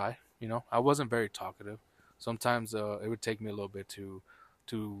a little shy. You know, I wasn't very talkative. Sometimes it would take me a little bit to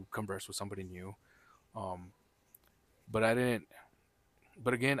converse with somebody new. Um, but I didn't.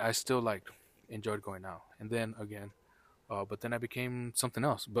 But again, I still like enjoyed going out. And then again, but then I became something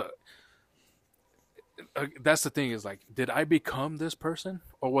else. But that's the thing is like, did I become this person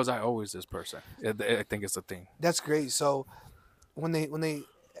or was I always this person? I think it's the thing. That's great. So when they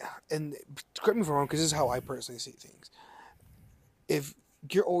and correct me if I'm wrong, because this is how I personally see things. If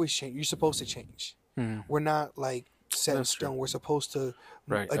you're always change, you're supposed to change. Hmm. We're not like set in That's true. stone. We're supposed to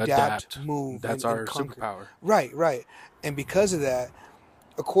Right. adapt, Adapt. move, That's and our conquer. superpower. Right, right. And because of that,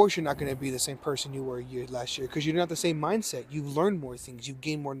 of course you're not going to be the same person you were last year, because you're not the same mindset. You've learned more things, you've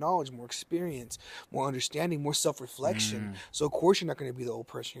gained more knowledge, more experience, more understanding, more self-reflection. Mm, So of course you're not going to be the old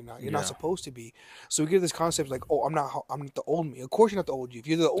person you're not yeah. supposed to be. So we get this concept like, oh, I'm not the old me. Of course you're not the old you. If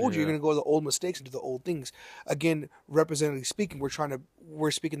you're the old you, you're Yeah. going to go to the old mistakes and do the old things. Again, representatively speaking,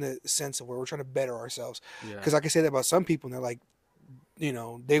 we're speaking the sense of where we're trying to better ourselves, Yeah. because I can say that about some people and they're like,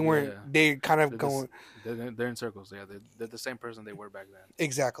 they weren't, Yeah. they kind of They're, going. this, they're in circles. Yeah. They're the same person they were back then.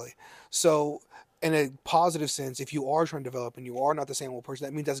 Exactly. So, in a positive sense, if you are trying to develop and you are not the same old person,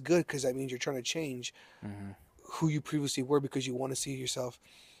 that means that's good, because that means you're trying to change Hmm. who you previously were, because you want to see yourself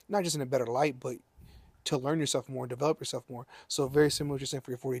not just in a better light, but to learn yourself more, develop yourself more. So, very similar to what you're saying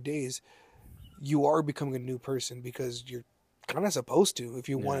for your 40 days, you are becoming a new person because you're kind of supposed to if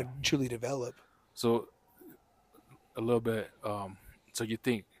you Yeah. want to truly develop. So a little bit. So you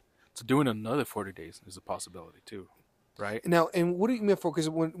think so? Doing another 40 days is a possibility too, right? Now, and what do you mean for? Because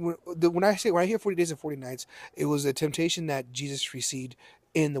when I hear 40 days and 40 nights, it was a temptation that Jesus received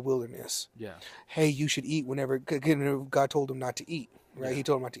in the wilderness. Yeah. Hey, you should eat whenever God told him not to eat. Right? Yeah. He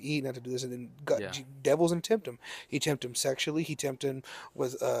told him not to eat, not to do this, and then God, Yeah. devils and tempt him. He tempted him sexually. He tempted him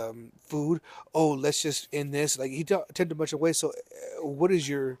with food. Oh, let's just end this. Like he tempted a bunch of ways. So, what is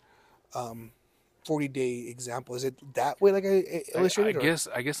your 40-day example? Is it that way, like I illustrated, or?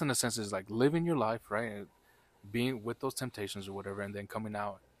 I guess in a sense is like living your life, right? And being with those temptations or whatever, and then coming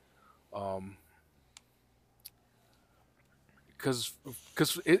out. Um, because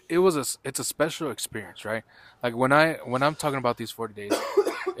it's a special experience, right? Like when I'm talking about these 40 days,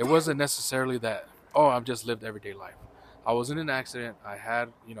 it wasn't necessarily that, oh, I've just lived everyday life. I was in an accident. I had,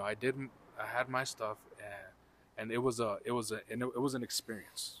 I had my stuff, and it was an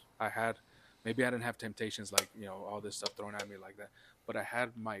experience. I had, maybe I didn't have temptations like, all this stuff thrown at me like that, but I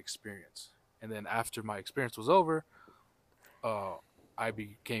had my experience. And then after my experience was over, uh, I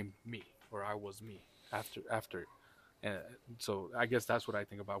became me, or I was me after it. And so I guess that's what I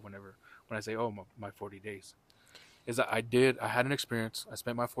think about when I say, oh, my 40 days is that I had an experience. I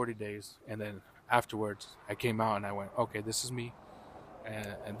spent my 40 days, and then afterwards I came out and I went, okay, this is me,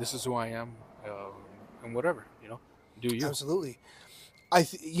 and this is who I am, and whatever, do you? Absolutely. And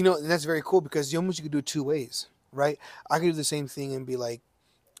that's very cool because you could do it two ways, right? I could do the same thing and be like,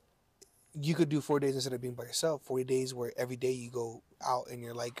 you could do 4 days instead of being by yourself. 40 days where every day you go out and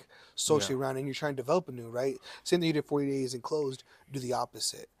you're like Yeah. socially around and you're trying to develop anew, right? Same thing you did 40 days enclosed, do the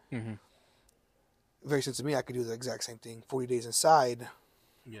opposite. Hmm. Very sense to me, I could do the exact same thing. 40 days inside,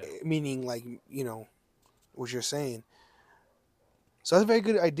 Yeah. meaning like, what you're saying. So that's a very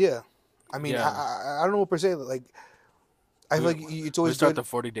good idea. I mean, Yeah. I don't know what per se, like, I feel We, like it's we always start good. the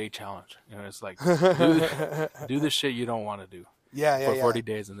 40-day challenge. It's like Yeah, do the shit you don't want to do yeah, for yeah. 40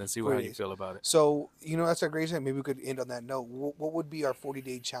 days, and then see how 40 you days. feel about it. So, that's a great time. Maybe we could end on that note. What would be our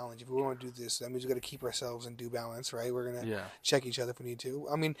 40-day challenge? If we want to do this, that means we got to keep ourselves in due balance, right? We're going to Yeah. check each other if we need to.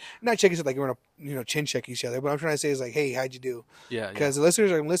 I mean, not check each other like we're going to, chin check each other, but I'm trying to say is like, hey, how'd you do? Yeah. Yeah. Because the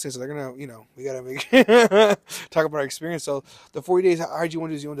listeners are listening, so they're going to, we got to make talk about our experience. So, the 40 days, how'd you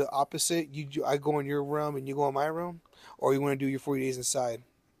want to do? You want to do the opposite? I go in your room and you go in my room? Or you want to do your 40 days inside?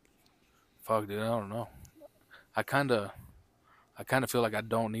 Fuck, dude. I don't know. I kind of. I kind of feel like I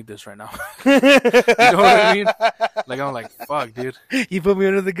don't need this right now. You You know what I mean? Like I'm like, fuck, dude. You put me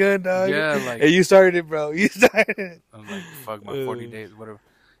under the gun, dog. Yeah, like Hey, you started it, bro. You started it. I'm like, fuck my 40 days, whatever.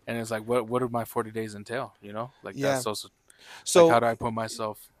 And it's like, what do my 40 days entail? Like Yeah. that's also like, how So do I put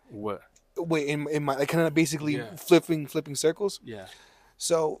myself? What? wait, in my like kind of basically Yeah, flipping circles. yeah.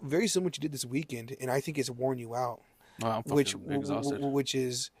 So very similar what you did this weekend, and I think it's worn you out, No, I'm which fucking exhausted. which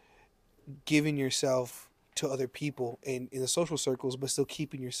is giving yourself to other people and in the social circles, but still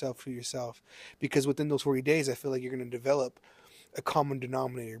keeping yourself to yourself. Because within those 40 days, I feel like you're going to develop a common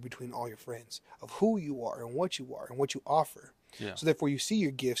denominator between all your friends of who you are and what you offer. Yeah, So therefore, you see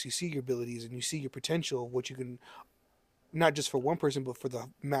your gifts, you see your abilities, and you see your potential of what you can, not just for one person, but for the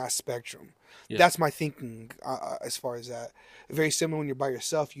mass spectrum. yeah, That's my thinking as far as that. Very similar when you're by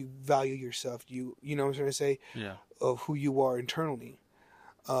yourself, you value yourself. You know what I'm trying to say, yeah, of who you are internally.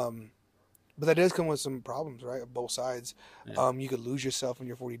 But that does come with some problems, right? On both sides. yeah, You could lose yourself in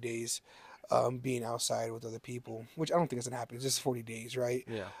your 40 days being outside with other people, which I don't think is going to happen. It's just 40 days, right?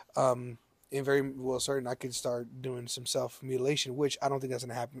 yeah, And very well certain I could start doing some self-mutilation, which I don't think that's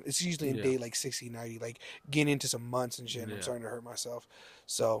going to happen. It's usually in yeah, day like 60, 90, like getting into some months and shit, and I'm yeah, starting to hurt myself.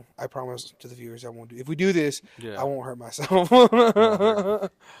 So I promise to the viewers I won't do. If we do this, I yeah. won't hurt myself. You won't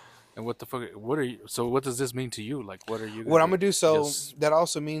hurt. And what the fuck? What are you? So what does this mean to you? Like, what are you gonna What I'm do? going to do, so Just that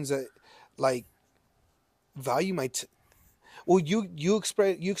also means that, like, value my well, you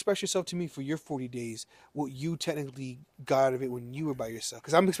express yourself to me for your 40 days. What you technically got out of it when you were by yourself?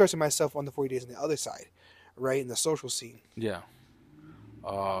 Because I'm expressing myself on the 40 days on the other side, right, in the social scene. yeah.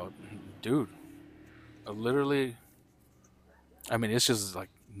 Uh, dude, literally. I mean, it's just like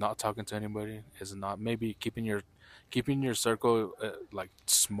not talking to anybody. It's not maybe keeping your circle like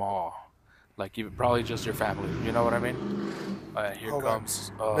small, like even probably just your family. You know what I mean? Here Hold on,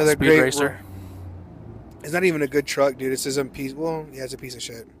 comes another Speed great. Racer. It's not even a good truck, dude. It's just a piece. Well, yeah, it's a piece of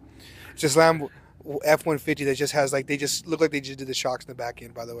shit. It's just Lamb F-150 that just has like they just look like they just did the shocks in the back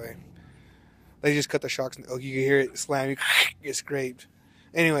end. By the way, they just cut the shocks. Oh, you can hear it slam. You get scraped.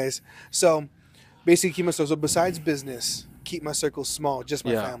 Anyways, so basically keep myself. So besides business, keep my circle small. Just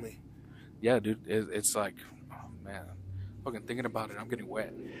my Yeah, family. yeah, dude. It's like, oh man, fucking thinking about it, I'm getting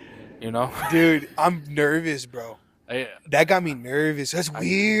wet. You know? Dude, I'm nervous, bro. I, That got me nervous. That's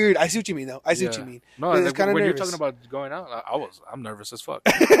weird. I see what you mean, though. I see what you yeah. mean. No, But it's like, kind of when you're nervous. talking about going out, I'm nervous as fuck.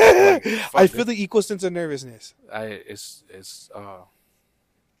 Like, I fuck, feel dude. the equal sense of nervousness. It's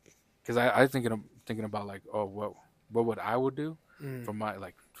because I thinking about like, oh, what would I would do Mm. for my,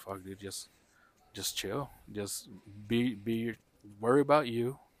 like, fuck, dude, just chill, just be worry about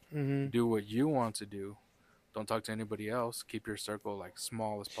you, Mm-hmm. do what you want to do, Don't talk to anybody else. Keep your circle like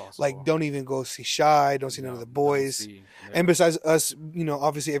small as Like, possible. don't even go see Shy. Don't see none of No, the don't boys. see. And Yeah, besides us,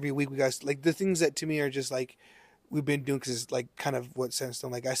 obviously every week we guys like the things that to me are just like we've been doing because it's like kind of what sense.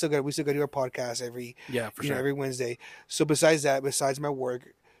 Like we still got to do our podcast every, yeah, for sure. every Wednesday. So besides that, besides my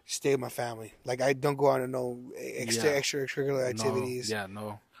work, stay with my family. Like I don't go on to no Yeah, extracurricular no, activities. yeah,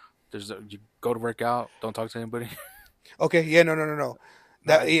 no. You go to work out. Don't talk to anybody. Okay, yeah, no.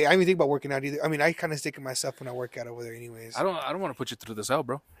 Nah, Yeah, I don't even think about working out either. I mean, I kind of stick to myself when I work out over there, I anyways. don't. I don't want to put you through this hell,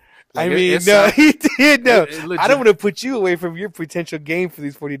 bro. I Like mean, it no, sound he did no. it I don't legit want to put you away from your potential game for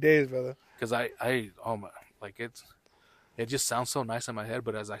these 40 days, brother. because oh my, like it just sounds so nice in my head,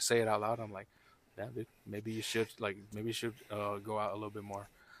 but as I say it out loud, I'm like, damn, dude, maybe you should go out a little bit more.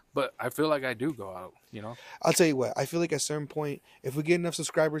 But I feel like I do go out. I'll tell you what. I feel like at a certain point, if we get enough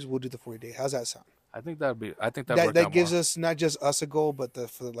subscribers, we'll do the 40 day. How's that sound? I think that'd work That out gives more. us not just us a goal, but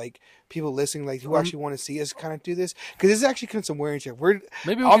for like people listening, like who Or actually want to see us kind of do this, because this is actually kind of some wear and tear. We're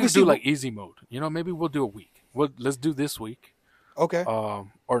maybe we can obviously do like easy mode. Maybe we'll do a week. Let's do this week, okay.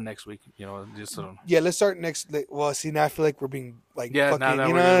 or next week. Just Yeah, let's start next. Well, see now I feel like we're being like yeah. fucking. Now that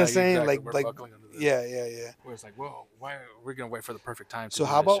You we're know what I'm like saying? exactly, Like we're buckling under this. yeah. Where it's like, whoa, why are we gonna wait for the perfect time to So do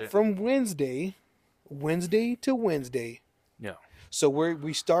how this about shit? from Wednesday to Wednesday? Yeah, So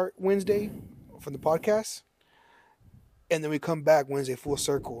we start Wednesday from the podcast, and then we come back Wednesday full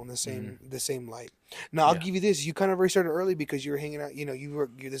circle in the same light. Now I'll Yeah. give you this: you kind of already started early because you were hanging out. You're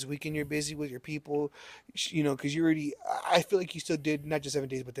this weekend. You're busy with your people. Because you already. I feel like you still did not just 7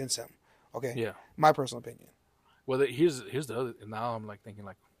 days, but then some. Okay. yeah. My personal opinion. Well, here's the other. Now I'm like thinking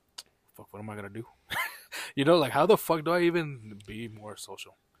like, fuck, what am I gonna do? Like how the fuck do I even be more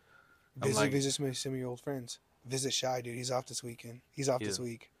social? Visit some of your old friends. Visit Shy, dude. He's off this weekend. He's off this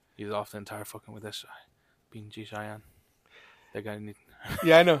week. He's off the entire fucking with that Shy, being G Cheyenne. That guy need.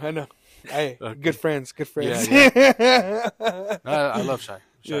 Yeah, I know. Hey, Okay. good friends. Yeah. No, I love Shy.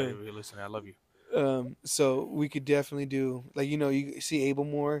 Shy, Yeah. if you're listening, I love you. So we could definitely do you see Abel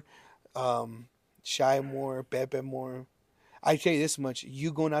more, Shy more, Bebe more. I tell you this much: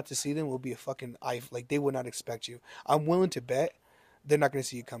 you going out to see them will be a fucking like they would not expect you. I'm willing to bet they're not going to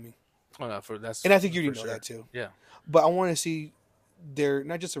see you coming, Oh, no, that's and I think you already for know sure. that too. Yeah, But I want to see their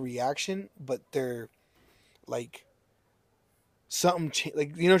not just a reaction, but their like something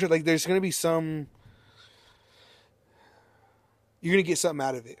like like there's going to be some. You're going to get something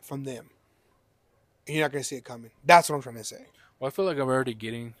out of it from them. And you're not going to see it coming. That's what I'm trying to say. well, I feel like I'm already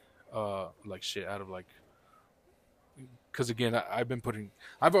getting like shit out of like, because again,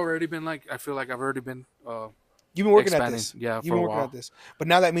 I've already been like, I feel like I've already been You've been working expanding, at this. yeah, You've for been a working while. at this. But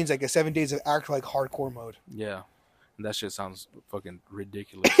now that means like a 7 days of actual like hardcore mode. Yeah, and that shit sounds fucking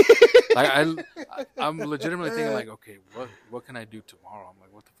ridiculous. Like I'm legitimately thinking like, okay, what can I do tomorrow? I'm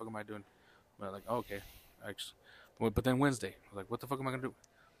like, what the fuck am I doing? But like, oh, okay, actually, but then Wednesday, I'm like, what the fuck am I gonna do?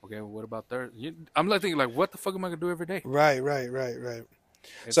 Okay, well, what about Thursday? I'm like thinking like, what the fuck am I gonna do every day? Right.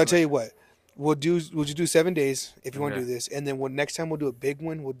 It's So I like, tell you what, we'll just do 7 days if you want to Okay. do this, and then next time we'll do a big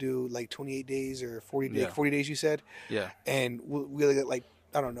one. We'll do like 28 days or 40 days. Yeah. 40 days you said, yeah, and we'll get like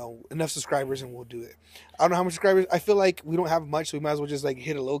I don't know enough subscribers, and we'll do it. I don't know how much subscribers. I feel like we don't have much, so we might as well just like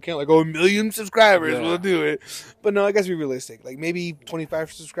hit a low count, like 1,000,000 subscribers. Yeah. We'll do it. But no, I guess be realistic. Like maybe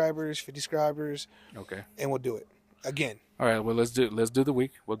 25 subscribers, 50 subscribers, okay. and we'll do it again. All right, well let's do the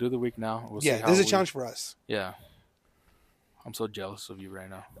week. We'll do the week now. We'll see Yeah, how this is a challenge for us. Yeah, I'm so jealous of you right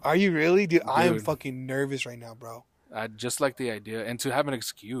now. Are you really, dude? I am Dude. fucking nervous right now, bro. I just like the idea, and to have an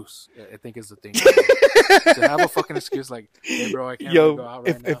excuse, I think is the thing. To have a fucking excuse, like, hey, bro, I can't really go out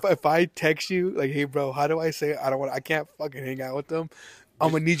right now. if I text you like, hey, bro, how do I say it? I can't fucking hang out with them.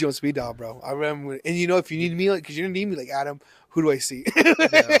 I'm gonna need you on speed dial, bro. I remember, and if you need me, like, because you're gonna need me, like, Adam, who do I see? Yeah,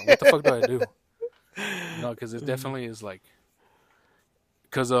 what the fuck do I do? No, because it definitely is like,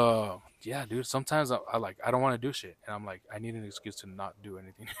 because yeah, dude. Sometimes I don't want to do shit, and I'm like, I need an excuse to not do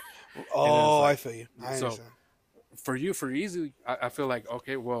anything. Oh, like- I feel you. I so- understand. For easy, I feel like,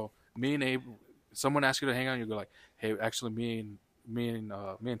 okay, well, me and Abe, someone asks you to hang out, and you go like, hey, actually, me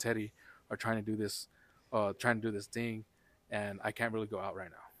and Teddy are trying to do this thing, and I can't really go out right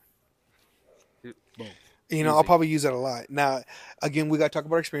now. Boom. I'll Easy. probably use that a lot. Now, again, we got to talk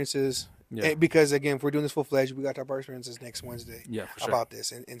about our experiences. Yeah. Because, again, if we're doing this full fledged, we got to talk about our experiences next Wednesday Yeah, for sure. about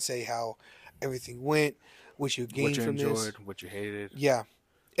this and say how everything went, what you gained What you from enjoyed, this. what you hated. Yeah.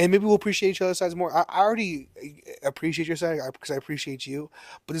 And maybe we'll appreciate each other's sides more. I already appreciate your side because I appreciate you.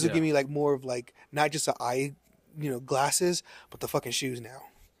 But this will Yeah. give me, like, more of, like, not just the eye, glasses, but the fucking shoes now.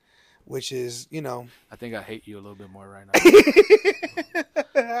 Which is, I think I hate you a little bit more right now.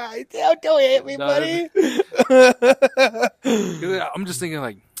 Don't hit me, No, buddy. 'Cause I'm just thinking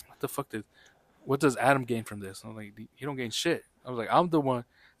like, what the fuck did what does Adam gain from this? I'm like, he don't gain shit. I was like, I'm the one.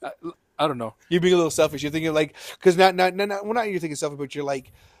 I, I don't know. You're being a little selfish. You're thinking like, because not well, not you're thinking selfish, but you're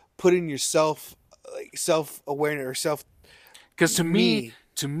like putting yourself, like self awareness or self. Because to me,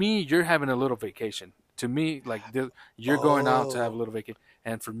 you're having a little vacation. To me, like you're going out to have a little vacation,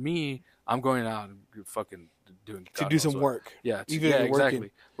 and for me, I'm going out and fucking doing to do some work. Yeah, even if you're exactly.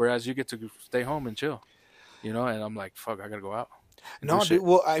 working. Whereas you get to stay home and chill, and I'm like, fuck, I gotta go out. No, dude.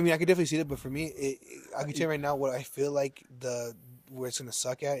 Well, I mean, I could definitely see that, but for me, I can tell you right now what I feel like where it's gonna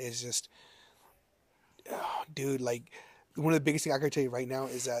suck at is just, dude. Like one of the biggest things I can tell you right now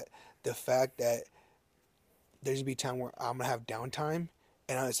is that the fact that there's gonna be a time where I'm gonna have downtime,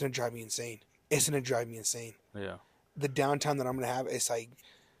 and it's gonna drive me insane. It's gonna drive me insane. Yeah. The downtime that I'm gonna have, it's like.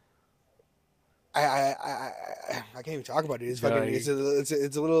 I can't even talk about it. It's fucking. It's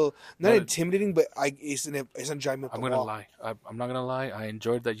a little not intimidating, but it's gonna drive me up the wall. I'm gonna lie. I'm not gonna lie. I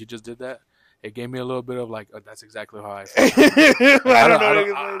enjoyed that you just did that. It gave me a little bit of like, oh, that's exactly how I feel. I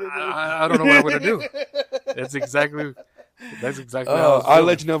don't know what I'm gonna do. That's exactly. How I'll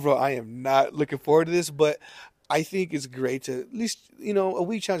let you know, bro. I am not looking forward to this, but I think it's great to at least a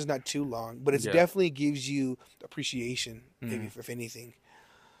week challenge is not too long, but it definitely gives you appreciation, maybe if anything.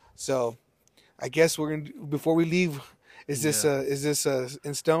 So. I guess we're gonna before we leave. Is this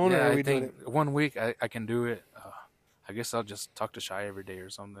in stone, or are we doing it? 1 week I can do it. I guess I'll just talk to Shy every day or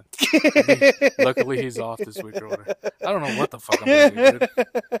something. Luckily he's off this week or whatever. I don't know what the fuck I'm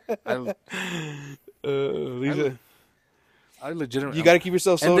gonna do. I legitimately. You got to keep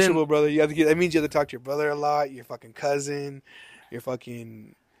yourself sociable, brother. You have to that means you have to talk to your brother a lot, your fucking cousin, your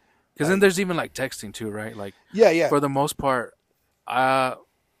fucking. Because then there's even like texting too, right? Like yeah. For the most part,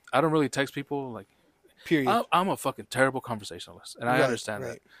 I don't really text people, like, period. I'm a fucking terrible conversationalist, and I understand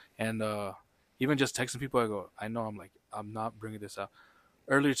that. And even just texting people, I know I'm not bringing this out.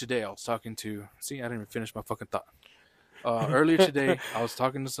 Earlier today, I was talking to, I didn't even finish my fucking thought. Earlier today, I was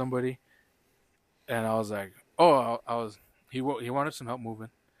talking to somebody, and I was like, he wanted some help moving.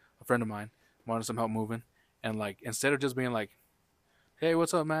 A friend of mine wanted some help moving, and like, instead of just being like, hey,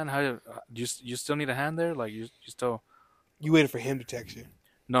 what's up, man? How you still need a hand there? Like, you still. You waited for him to text you.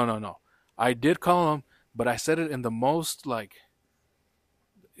 No. I did call him, but I said it in the most like,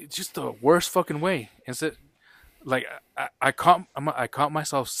 it's just the worst fucking way. Instead, like I caught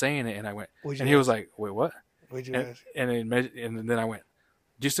myself saying it, and I went, and he was like, "Wait, what?" And then I went,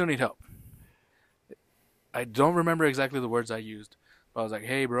 "Do you still need help?" I don't remember exactly the words I used, but I was like,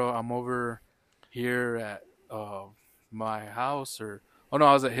 "Hey, bro, I'm over here at my house," I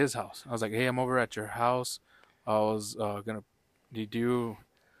was at his house. I was like, "Hey, I'm over at your house. I was gonna. Did you?"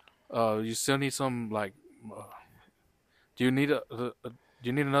 You still need some like. Do you need do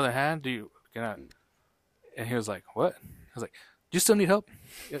you need another hand? And he was like, "What?" I was like, "Do you still need help?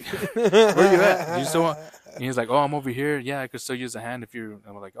 Where you at? Do you still want?" And he's like, "Oh, I'm over here. Yeah, I could still use a hand if you."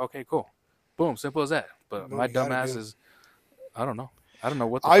 I'm like, "Okay, cool, boom, simple as that." But my dumb ass is, I don't know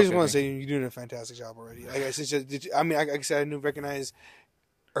what. I just want to say you're doing a fantastic job already. Like I said, I recognize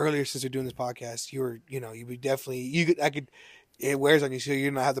earlier since we're doing this podcast, you would definitely it wears on you, so you're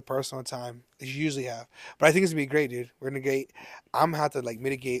gonna have the personal time that you usually have. But I think it's gonna be great, dude. I'm gonna have to like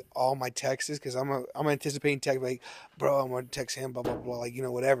mitigate all my texts because I'm anticipating text like, bro, I'm gonna text him, blah blah blah, like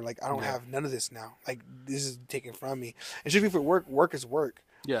whatever. Like I don't have none of this now. Like this is taken from me. It should be for work. Work is work.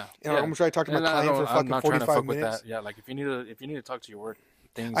 Yeah. I'm gonna try to talk to my client for fucking 45 minutes. With that. Yeah, like if you need to talk to your work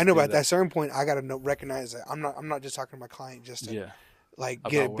things. I know, but at that certain point, I gotta recognize that I'm not just talking to my client just to. Like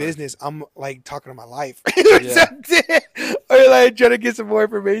get a business, I'm like talking to my life, or like trying to get some more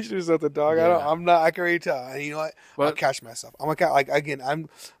information or something, dog. I can already tell. And you know what? I'll catch myself. I'm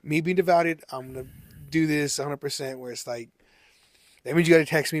me being devoted. I'm gonna do this 100%. Where it's like that means you gotta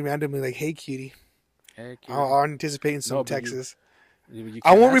text me randomly, like, "Hey, cutie." Hey, cutie. I'm anticipating some texts.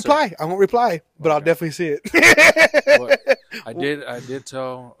 I won't reply, but I'll definitely see it. Well, I did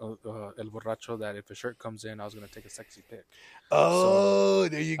tell El Borracho that if a shirt comes in, I was going to take a sexy pic. Oh, so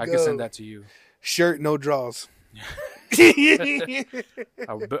there you go. I can send that to you. Shirt, no draws.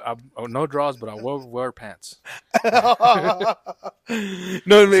 No draws, but I will wear pants. No,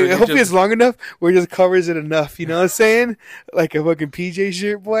 hopefully it's long enough where it just covers it enough. You know what I'm saying? Like a fucking PJ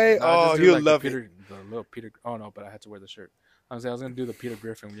shirt, boy. He'll love it. The little Peter. Oh no, but I had to wear the shirt. I was gonna do the Peter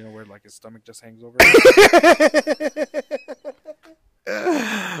Griffin, where like his stomach just hangs over.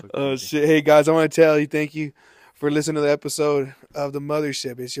 Oh shit! Hey guys, I want to tell you thank you for listening to the episode of the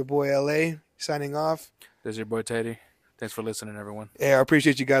Mothership. It's your boy LA signing off. This is your boy Teddy. Thanks for listening, everyone. Yeah, I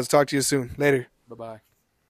appreciate you guys. Talk to you soon. Later. Bye bye.